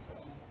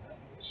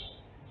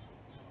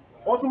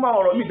 Wọ́n tún máa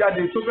ọ̀rọ̀ míì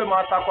jáde tó fẹ́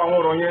máa takò àwọn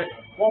ọ̀rọ̀ yẹn.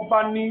 Wọ́n bá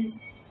ní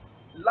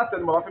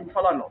látẹnu bàbá Fẹ́mi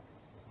Fálànà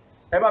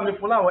ẹ bá mi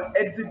fún láwọn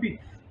exhibit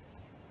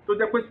tó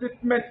jẹ́ pé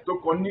statement tó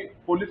kọ ní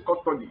police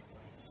custody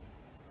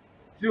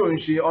tí ò ń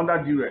ṣe under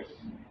duress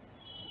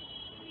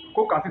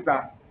kó kà síta.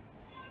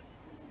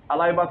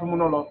 Aláyé bá tún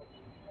múná lọ.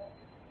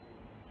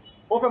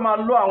 Ó fẹ́ máa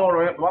lọ àwọn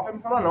ọ̀rọ̀ yẹn, bàbá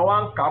Fẹ́mi Fálànà wá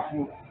ń kà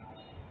fún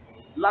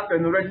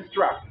látẹnu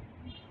registrar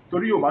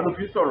torí Yorùbá ló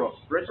fi sọ̀rọ̀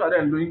registrar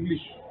dẹ̀ ń lo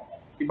English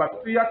ìgbà tó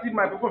yá tí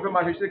microphone fẹ́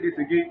máa ṣe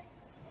ségesège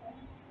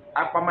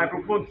apá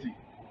microphone tí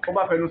ó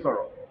bá fẹnu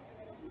sọ̀rọ̀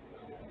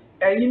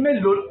ẹ̀yin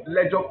mélòó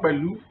lẹ́jọ́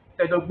pẹ̀lú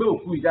tẹ́jọ́ gbé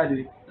òkú ìjáde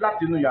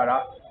láti inú yàrá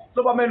ló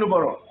bá mẹ́nu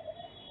bọ̀rọ̀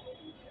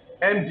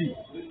MD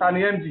tani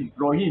MD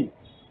Rohim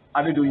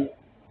Adédoyin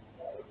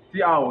tí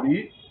a ò rí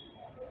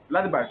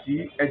látìgbà tí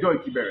ẹjọ́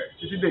ìtì bẹ̀rẹ̀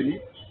títí dèní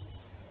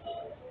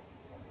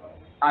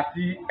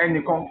àti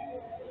ẹnìkan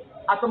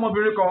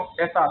atọmọbìnrin kan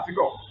ẹta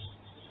àtìgọ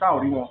tá ò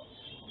rí wọn.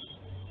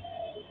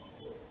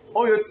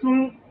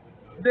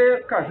 Oyètúndé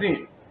Kazeem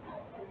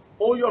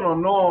ó yọ̀nà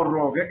náà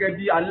rọ̀ gẹ́gẹ́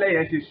bí alẹ́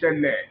yẹn ṣe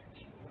ṣẹlẹ̀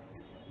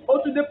ó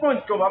tún dé point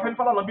kan Fẹ́mi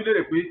Fálànà bí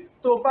léèrè pé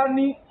tó bá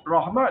ní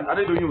Rahman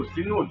Adédoyin ò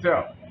sí ní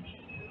hòtẹ́ẹ̀lì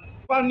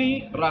bá ní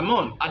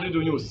Rahman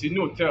Adédoyin ò sí ní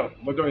hòtẹ́ẹ̀lì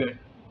lọ́jọ́ yẹn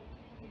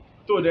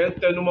tó dẹ̀ ń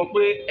tẹnumọ́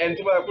pé ẹni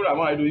tó bá yẹ kó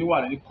Rahman Adédoyin wà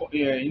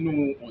nínú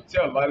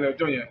hòtẹ́ẹ̀lì lálẹ́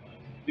ọjọ́ yẹn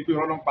ní pé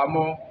rọ́nà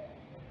pamọ́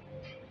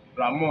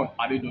Rahman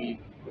Adédoyin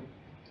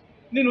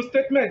nínú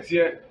statement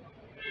yẹ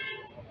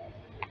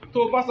tó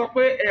bá sọ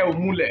pé ẹ ò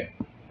múlẹ̀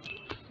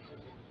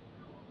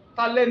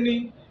ta lẹ́ni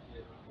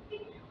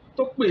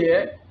tó pè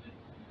ẹ́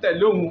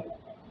tẹ̀lé òun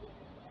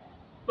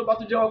tó bá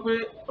tún jẹ́wọ́ pé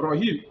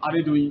Rohim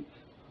Adédoyin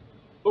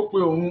ó pe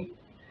òun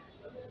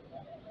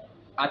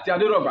àti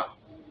Adérọ̀gbà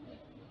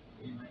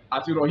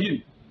àti Rohim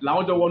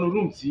làwọn jọ wọnú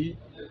room tí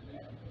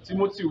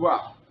Timothy wà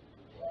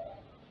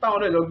táwọn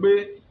náà jọ gbé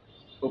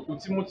òkú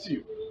Timothy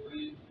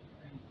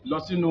lọ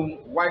sínú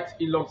white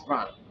Hilux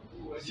van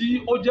tí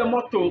ó jẹ́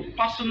mọ́tò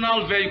personal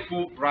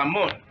vehicle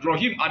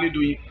Rohim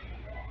Adédoyin.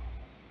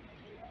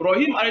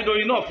 Rohim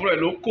Adédoyin náà fúnra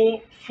ẹ̀ ló kó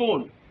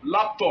fóònù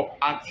laptop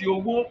àti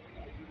owó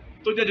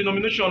tó jẹ́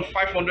denomination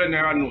 500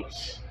 naira notes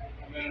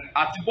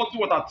àti bottle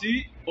water tí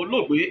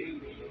olóògbé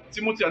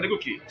Timothy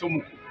Adégòkè tó mú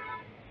kù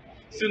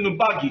sínú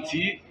báàgì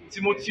tí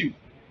Timothy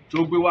tó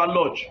gbé wá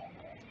lodge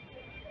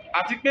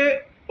àti pé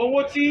owó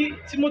tí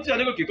Timothy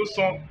Adégòkè tó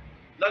san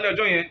lálẹ́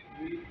ọjọ́ yẹn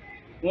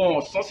wọn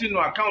ò san sínú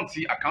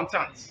àkáǹtì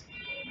accountant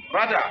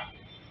rather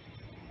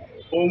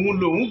òun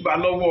lòun gbà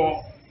lọ́wọ́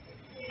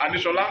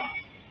Adéṣọlá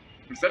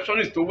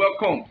receptionist tó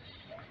welcome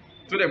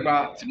tó dẹ̀ gba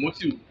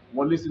Timothy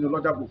wọlé sínú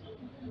lọ́jàbò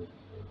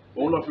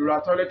òun lọ fi ra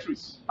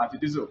toiletries àti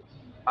diesel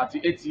àti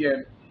ATM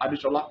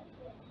Adéṣọlá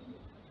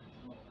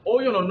ó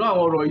yànnàná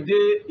àwọn ọ̀rọ̀ ìdé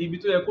ibi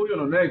tó yẹ kó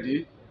yànnàná èdè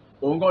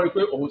òun gan rí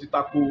pé òun ti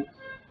tako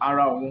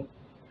ara òun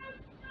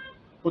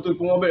kó tó di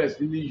pé wọ́n bẹ̀rẹ̀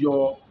sí ní yọ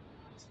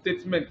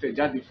statement tẹ̀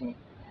jáde fún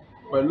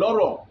pẹ̀lú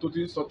ọ̀rọ̀ tó ti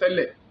ń sọ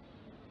tẹ́lẹ̀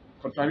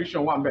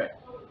contradiction wà ńbẹ̀.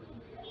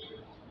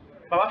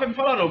 Bàbá Fẹ́mi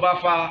Fálànà bá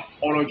fa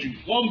ọ̀rọ̀ jù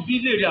wọ́n bí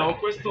léèrè àwọn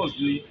questions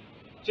ni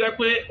jẹ́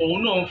pé òun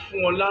náà ń fún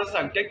wọn lánsà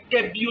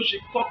gẹ́gẹ́ bí ó ṣe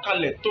kọ́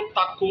kalẹ̀ tó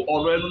tako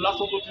ọ̀rọ̀ ẹnu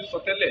lásán tó ti ń sọ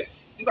tẹ́lẹ̀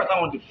nígbà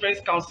táwọn defence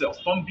counsels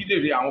tó ń bí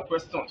léèrè àwọn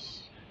questions.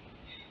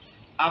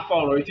 A fa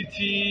ọ̀rọ̀ yìí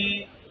títí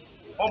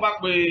wọ́n bá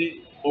pe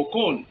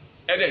Okon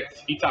Edet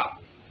Ita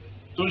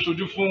tó ń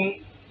ṣojú fún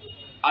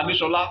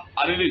Adéṣọlá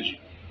Adélèjì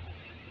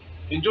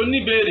ǹjọ́ ní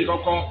ìbéèrè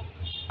kankan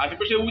àti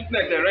pé ṣé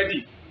witness ẹ̀ ready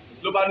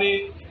ló bá ní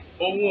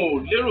òun ò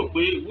lérò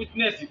pé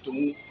witness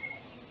tòun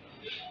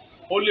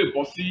ó lè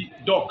bọ́ sí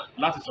dock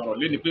láti sọ̀rọ̀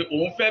lé ní pé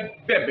òun fẹ́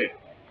bẹ̀bẹ̀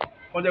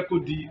wọ́n jẹ́ kó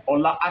di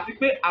ọ̀la àti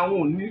pé àwọn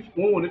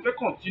ò ní fẹ́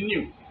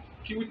continue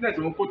kí witness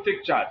òun kó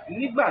take charge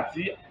nígbà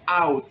tí a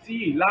ò tí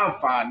ì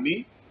láǹfààní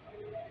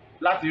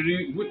láti rí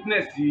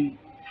witness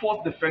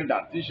first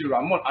defendant tí ń ṣe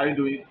Rahman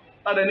Adédoyin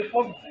tàbí ní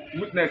first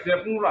witness yẹn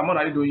fún Rahman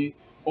Adédoyin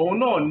òun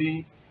náà ni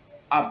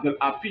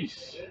Abdulhafiz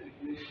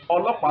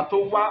ọlọ́pàá tó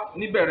wá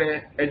níbẹ̀rẹ̀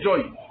ẹjọ́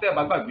yìí tẹ́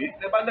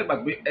bá dẹ̀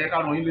gbàgbé ẹ ká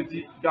rán yín létí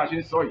bí a ṣe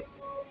ń sọ yìí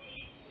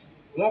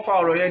wọ́n fa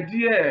ọ̀rọ̀ yẹn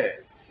díẹ̀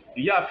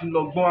ìyáàfin lọ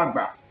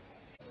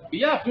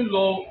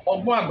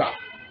ọgbọ́n àgbà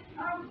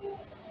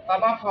tá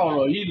a bá fa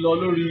ọ̀rọ̀ yìí lọ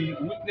lórí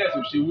witness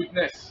ò ṣe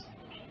witness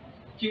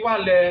kí wá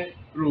lẹ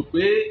rò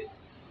pé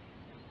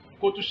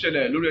kó tún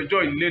ṣẹlẹ̀ lórí ẹjọ́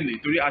yìí lénìí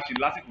torí a ṣì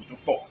lásìkò tó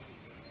pọ̀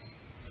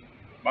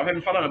Bàbá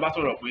Fẹ́mi Fálànà bá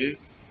sọ̀rọ̀ pé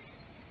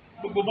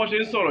gbogbo bọ́n ṣe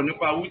ń sọ̀rọ̀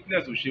nípa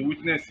witness ò ṣe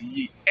witness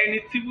yìí ẹni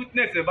tí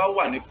witness ẹ bá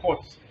wà ní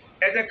court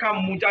ẹ jẹ́ ká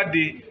mú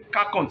jáde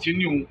ká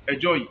continue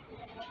ẹjọ́ yìí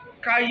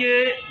káyé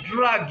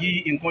dragi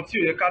nǹkan tí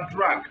ò yẹ ká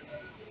drag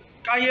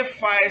káyé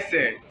fa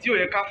ẹsẹ̀ tí ò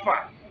yẹ ká fà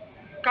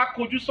ká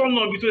kojú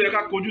sọ́nà ibi tó yẹ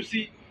ká kojú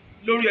sí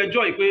lórí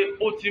ẹjọ́ yìí pé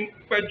ó ti ń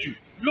pẹ́ jù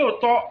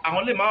lóòótọ́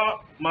àwọn lè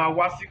máa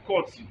wá sí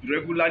court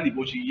regularly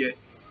bó ṣe yẹ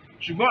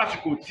ṣùgbọ́n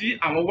àsìkò tí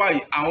àwọn wá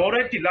yìí àwọn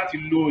ready láti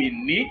lo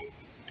ìní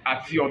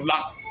àti ọ̀la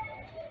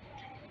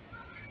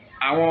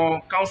àwọn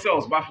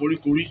councils bá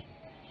foríkorí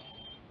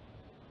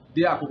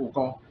dé àkókò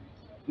kan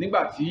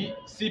nígbà tí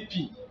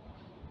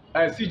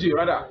CJ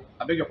rather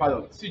I beg your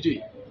pardon CJ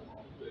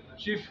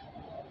Chief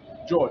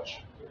George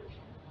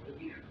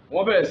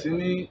wọ́n bẹ̀rẹ̀ sí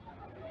ní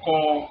kọ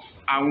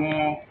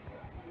àwọn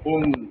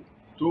ohun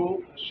tó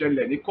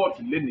ṣẹlẹ̀ ní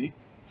kóòtù lénìí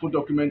fún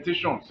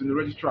documentation sínú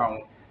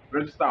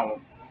register wọn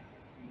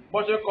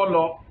bọ́ṣẹ́ kọ́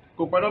lọ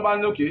kò pẹ́ náà bá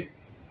ní òkè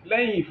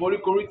lẹ́yìn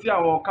ìforíkorí tí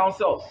àwọn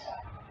councils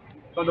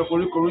tọ́jọ́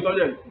foríkorí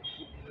tọ́jọ́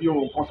fi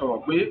ohun kan sọ̀rọ̀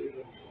pé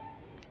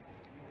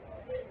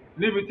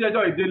níbi tí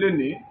ẹjọ́ ìdélé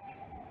ní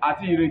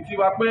àti ìrètí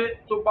wa pé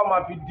tó bá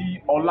máa fi di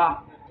ọ̀la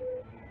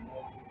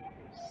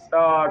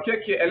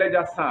kéèké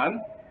ẹlẹ́ja sàn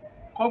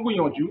kán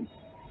gbìyànjú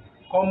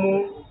kán mú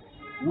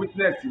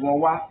witness wọn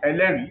wá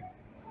ẹlẹ́rìí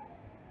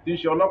tí ń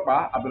ṣe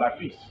ọlọ́pàá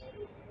Abdulhafiz.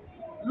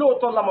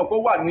 Lóòótọ́ la mọ̀ pé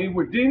ó wà ní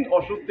within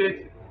Ọ̀ṣun State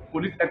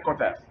Police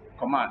Headquarters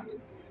Command,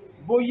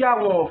 bóyá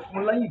wọn ò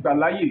fún lẹ́yìn ìgbà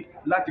láyè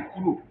láti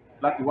kúrò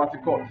láti wá sí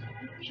court,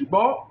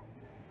 ṣùgbọ́n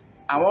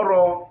àwọn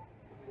rọ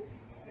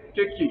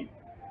kéèké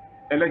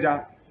ẹlẹ́ja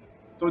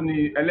tó ní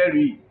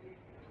ẹlẹ́rìí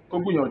kó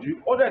gbìyànjú.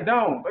 Ó dẹ̀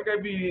dáhùn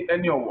gẹ́gẹ́ bí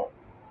ẹni ọ̀wọ̀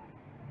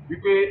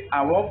wípé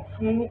àwọn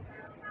fún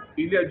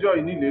ilé ẹjọ́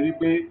yìí ní ìlérí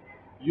pé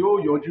yóò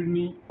yọjú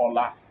ní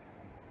ọ̀la.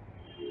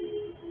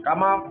 Ká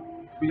má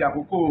fi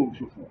àkókò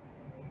ṣòfò,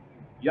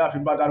 ìyá fi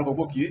bá dárúkọ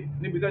gbókè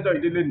níbi tẹ́jọ́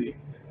ìdílé ní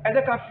ẹ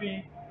jẹ́ ká fi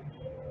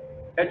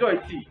ẹjọ́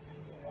ìtì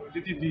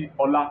títí di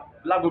ọ̀la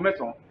láago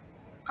 9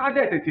 ká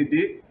dẹ̀ tètè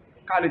dé,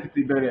 ká lè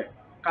tètè bẹ̀rẹ̀,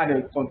 ká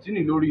dẹ̀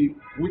continue lórí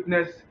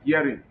witness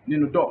hearing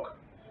nínú dock.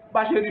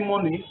 Bá ṣe rí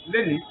mọ́ni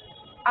lẹ́ni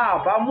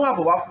àbá mú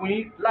àbọ̀ wá fún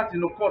yín láti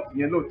inú court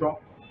yẹn lóòótọ́,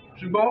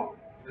 ṣùgbọ́n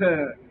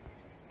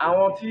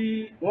àwọn tí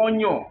wọ́n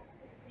yàn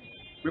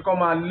pé kó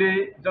máa lé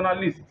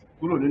journalist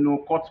kúrò nínú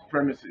court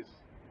premises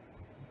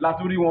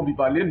látúrí wọn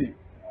bìbà lẹ́ni.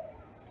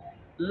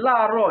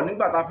 Láàárọ̀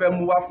nígbà tá a fẹ́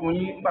mú wá fún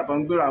yín nígbà tó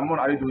ń gbéra mọ́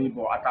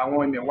Adédoyìnbó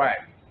àtàwọn ẹ̀mẹ̀wá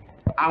ẹ̀,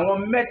 àwọn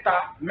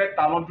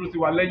mẹ́ta ló dúró sí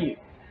wa lẹ́yìn.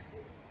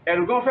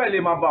 Ẹ̀rù gan fẹ́ lè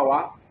máa bà wá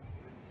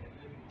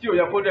tí ò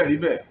yẹ kó dẹ̀ rí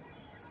bẹ́ẹ̀.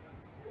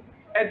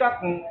 Ẹ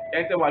dákun ẹ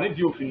tẹ́ wà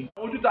nídìí òfin.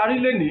 Ojú ta rí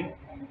lẹ́ni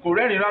kò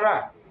rẹ́rìn rárá.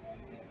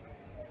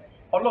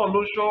 Ọlọ́run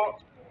ló ṣọ́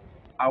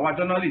àwa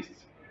journalist.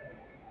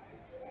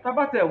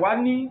 Tábàtẹ̀ wá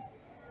ní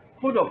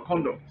code of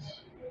conduct,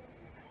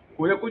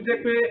 kò yẹ kó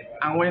jẹ́ pé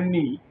àwọn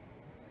ẹni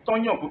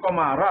tọ́yàn pé kó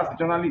máa harass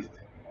journalist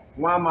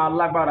wọ́n á máa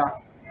lágbára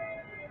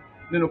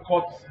nínú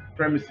court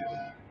premises.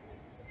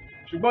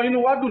 Ṣùgbọ́n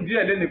inú wa dùn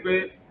díẹ̀ lẹ́ni pé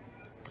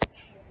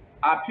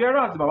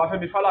appearance bàbá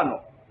Fẹ́mi Fálànà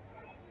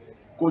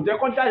kò jẹ́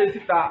kó jáde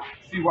síta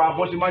sí wa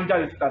bó ṣe máa ń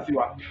jáde síta sí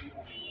wa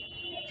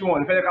tí wọ́n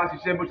ní fẹ́ ká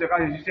ṣiṣẹ́ bó ṣe ká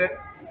ṣe ṣiṣẹ́.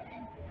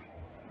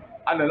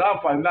 A lè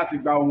láǹfààní láti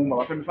gba ohun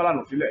bàbá Fẹ́mi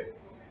Fálànà sílẹ̀.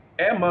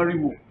 Ẹ máa rí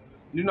wò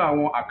nínú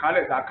àwọn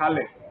àkálẹ̀ tá a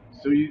kálẹ̀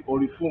sórí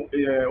orí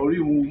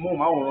ohun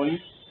móhùnmáwòrán yín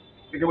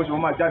gẹ́gẹ́ bó ṣe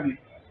máa jáde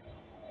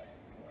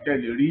kẹ́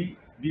lè rí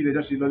bí ilé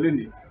ẹjọ́ ṣe lọ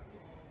lénìí.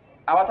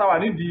 Àwa táwa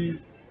nídìí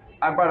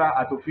agbára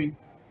àtòfin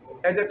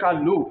ẹ jẹ́ ká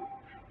lò ó.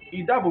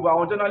 Ìdáàbòbò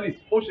àwọn journalist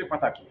ó ṣe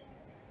pàtàkì.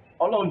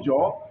 Ọlọ́run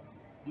jọ̀ọ́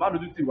má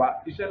dojú tì wá,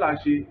 iṣẹ́ là ń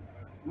ṣe,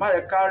 má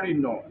yẹ ká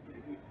rìnà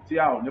tí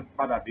a ò ní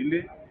padà délé.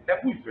 Ẹ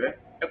kú ìfẹ́,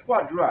 ẹ kú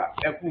àdúrà,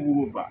 ẹ kú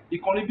gbogbo gbà.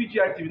 Ìkànnì BGI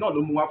TV náà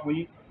ló mú wá fún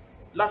yín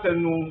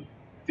látẹnu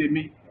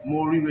tèmi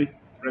Moríire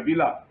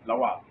Rẹ̀bílà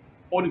Lawal.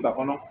 Ó dìgbà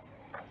kan náà.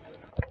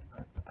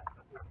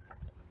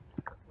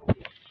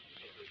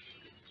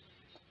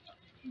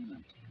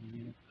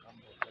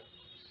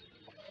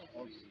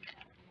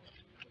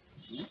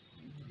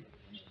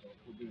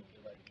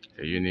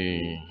 Èyí ni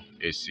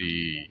èsì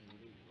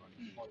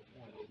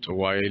tó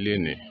wáyé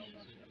lénìí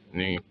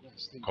ní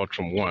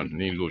courtroom 1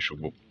 ní ìlú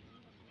Òṣogbo.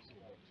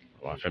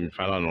 Bàbá Fẹ́mi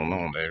Fálànà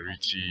náà lè rí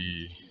tí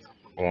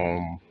wọ́n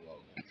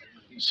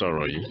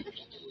sọ̀rọ̀ yìí.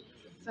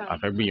 A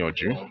fẹ́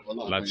gbìyànjú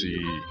láti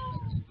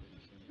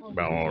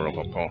gba àwọn ọ̀rọ̀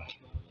kọ̀ọ̀kan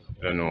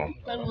lẹ́nu wọn.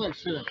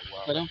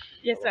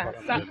 Yes sir.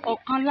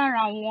 Ọ̀kan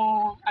lára àwọn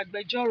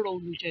agbẹjọ́rò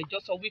olùjẹ́jọ́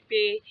sọ wípé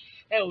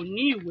ẹ ò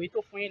ní ìwé tó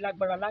fún yín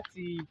lágbára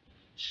láti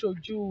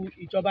ṣojú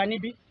ìjọba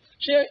níbí.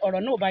 Ṣé ọ̀rọ̀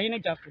náà ò bá yín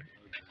níjà fún?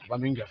 Bá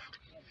mi ń jà fún.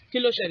 Kí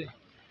ló ṣẹlẹ̀?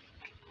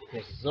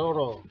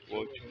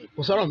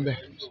 Kò sọ̀rọ̀ ń bẹ̀.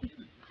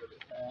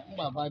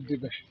 Nígbà bá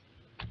débẹ̀,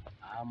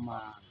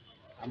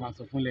 a máa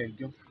sọ fúnlẹ̀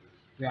ẹjọ́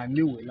pé a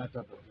níwèé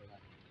látọ̀dọ̀ ìjọba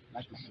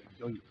láti ṣe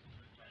ẹjọ́ yìí.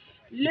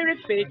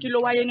 Lérèfé kí ló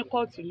wáyé ní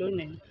kóòtù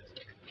lónìí?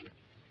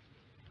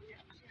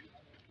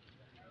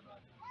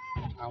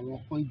 Àwọn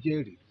kan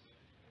jẹ́rìí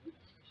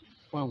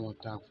fún àwọn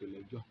tá a pè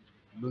lẹ́jọ́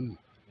lónìí.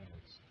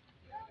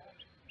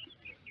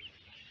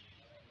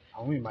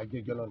 Àwọn ìmọ̀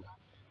ajẹ́jọ́ lọ́la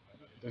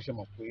tó ṣe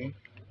mọ̀ pé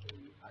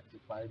a ti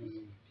parí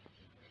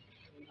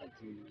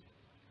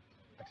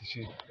àti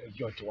ṣe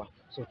ẹjọ́ tiwa,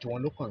 so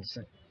tiwọn ló kàn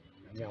sìn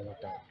ní àwọn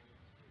tá a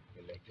pè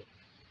lẹ́jọ́,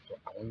 so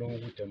àwọn ló ń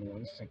wú tẹnu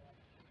wọn sìn.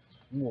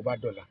 Ní wo bá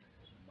dọ̀la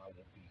máa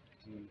wò bí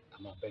tí a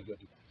máa bẹ́jọ́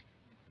dìbò.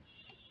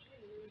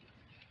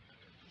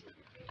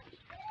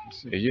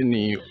 Èyí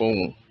ni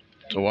ohun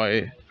tó wáyé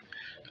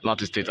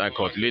láti State High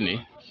Court lénìí.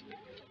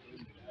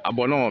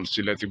 Àbọ̀ náà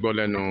sílẹ̀ ti gbọ́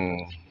lẹ́nu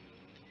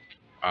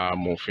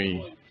amòfin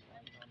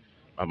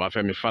Bàbá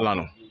Fẹ́mi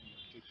Fálànà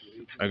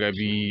gẹ́gẹ́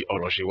bí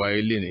ọ̀rọ̀ ṣe wáyé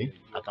lénìí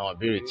àtàwọn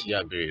ìbéèrè tí a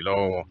béèrè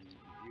lọ́wọ́ wọn.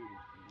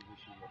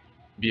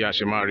 Bí a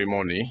ṣe máa rí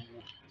mọ́ ní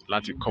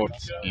láti court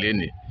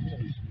lénìí,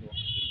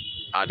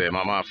 a dẹ̀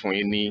máa fún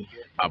yín ní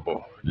àbọ̀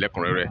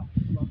lẹ́kùnrẹ́rẹ́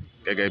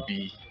gẹ́gẹ́ bí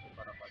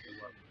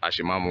a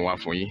ṣe máa mú wá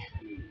fún yín.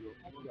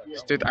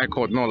 State High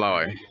Court náà láwa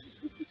ẹ̀,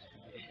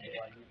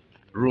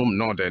 room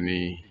náà dẹ̀ ni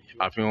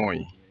a fi hàn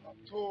yín.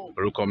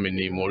 Orúkọ mi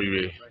ni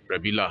Moríire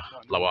Rẹ̀bílà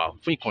Lawal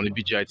fún ìkànnì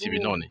BGI TV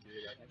náà ni.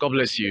 God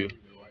bless you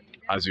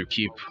as you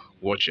keep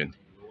watching.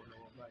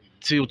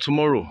 Till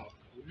tomorrow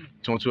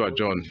tí wọ́n tún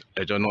adjourn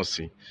ẹjọ́ náà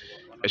sí.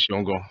 Ẹ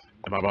ṣeun gan.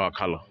 ẹ máa bá wa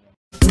ká lọ.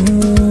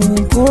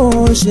 kó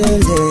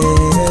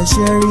ṣẹlẹ̀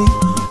ṣe rí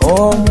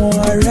ọmọ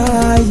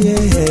aráyé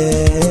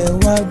ẹ̀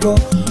wá gbọ́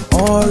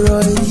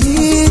ọ̀rọ̀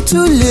yìí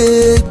tún lè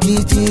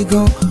gidi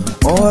gan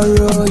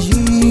ọ̀rọ̀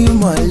yìí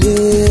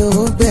mọ̀lẹ́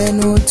ó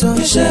bẹnu tán.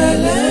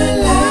 ìṣẹ̀lẹ̀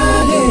ńlá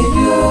lè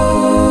yọ.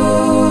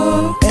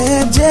 ẹ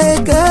jẹ́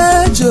ká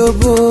jọ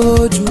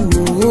bójú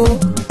wò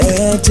ẹ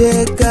jẹ́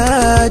ká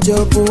jọ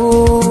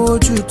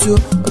bójú tó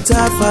tá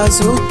a fà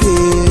sókè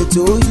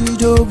tó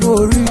yíjó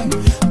borí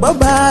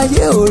bọ́bá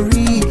ayé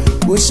orí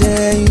kò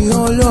ṣẹ̀yìn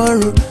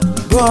ọlọ́run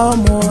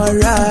bọ́ọ̀mọ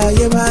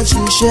aráyé bá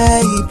ṣiṣẹ́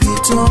ibi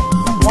tán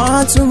wọ́n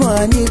á tún mọ̀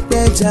ní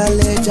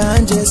pẹ́jálẹ̀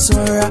jáǹjẹ́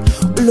sanra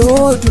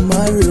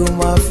Olódùmarè ó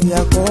máa fi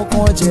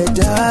àkọ́kàn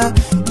jẹ̀dá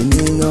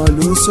ènìyàn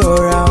ló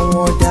sọ̀ra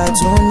wọn dá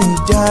tún ní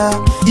dá.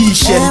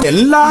 ìṣẹ̀lẹ̀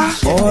ńlá.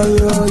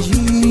 ọ̀rọ̀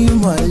yìí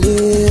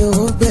mọ̀lẹ́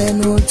ó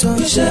bẹnu tán.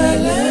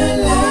 ìṣẹ̀lẹ̀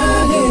ńlá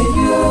lè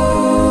yọ.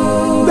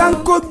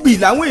 gbáǹkọ́gbì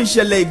làwọn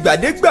ìṣẹ̀lẹ̀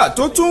ìgbàdégbà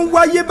tó tún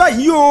wáyé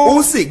báyìí o. ó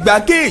sì gba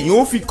kéèyàn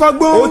ó fi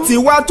kọ́gbọ́n. ó ti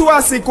wá tó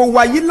àsìkò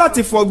wáyé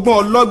láti fọgbọ́n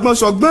ọlọ́gbọ́n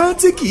ṣọgbọ́n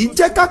tí kì í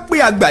jẹ́ ká pé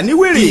àgbà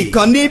níwèrè.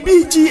 ìkànnì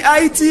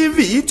BGI TV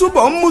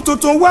túbọ̀ ń mú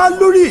tuntun wá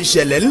lórí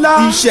ìṣẹ̀lẹ̀ ńlá.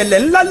 ìṣẹ̀lẹ̀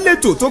ńlá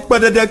lètò tó pọn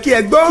dandan kí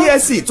ẹ gbọ́. kí ẹ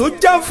sì tó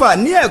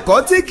jàǹfààní ẹ̀kọ́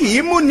tí kì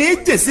í mú ní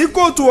jèsí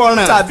kóòtù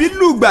ọ̀ràn tàbí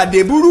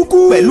lùgbàdé burúkú.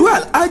 pẹ̀lú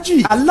Alhaji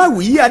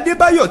Aláwìyí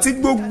Adébáyọ̀ tí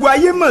gbogbo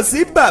ayé mọ̀ sí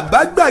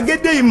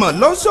Babagbagede ìmọ̀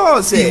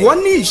lọ́sọ̀ọ̀sẹ̀. ìwọ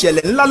ní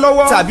ìṣẹ̀lẹ̀ ńlá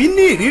lọ́wọ́ tàbí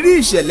ní ìrírí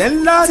ìṣẹ̀lẹ̀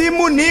ńlá tí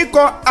mú ní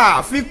kọ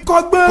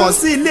àfikọ́gbọ́n. kàn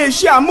sí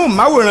iléeṣẹ́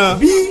amóhùnmáwòrán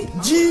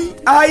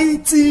BGI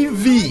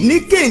TV ní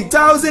King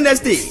Thousand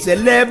Estate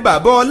ṣẹlẹ̀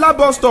bàbá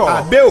ọlábọ̀ store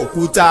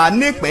Abẹ́òkúta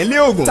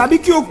nípínlẹ̀ Ògùn tàbí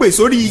kí o pè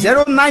sórí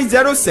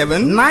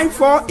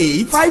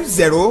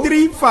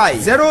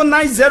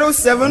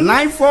 0907-948-5035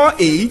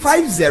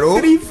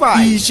 0907-948-5035.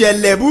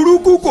 ìṣẹ̀lẹ̀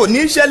burúkú kò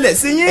ní ṣẹlẹ̀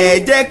sí yín. ẹ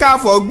jẹ́ ká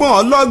fọgbọ́n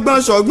ọlọ́gbọ́n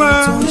ṣọgbọ́n.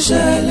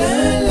 ìṣẹ̀lẹ̀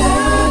ńlá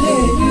lè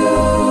yọ.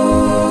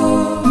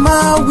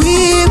 máa wí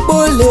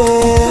pọ̀lẹ́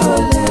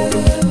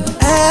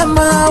ẹ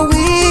máa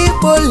wí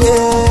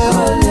pọ̀lẹ́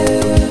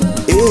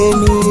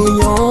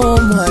ènìyàn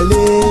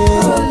mọ̀lẹ́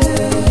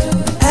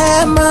ẹ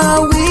máa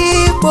wí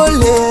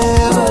pọ̀lẹ́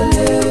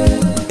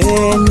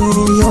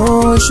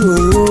ènìyàn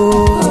ṣòro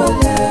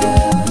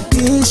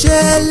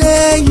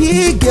ìṣẹ̀lẹ̀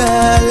yìí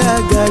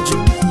gàlágà jù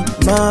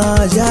máa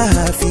yá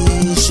fi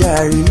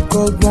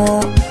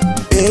ṣàríkọ́gbọ́n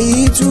èyí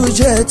tún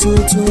jẹ́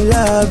tuntun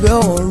lábẹ́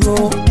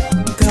ọ̀run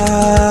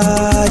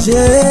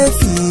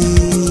kàyéfì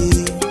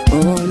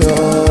ńlọ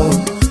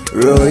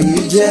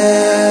ròyìn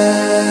jẹ́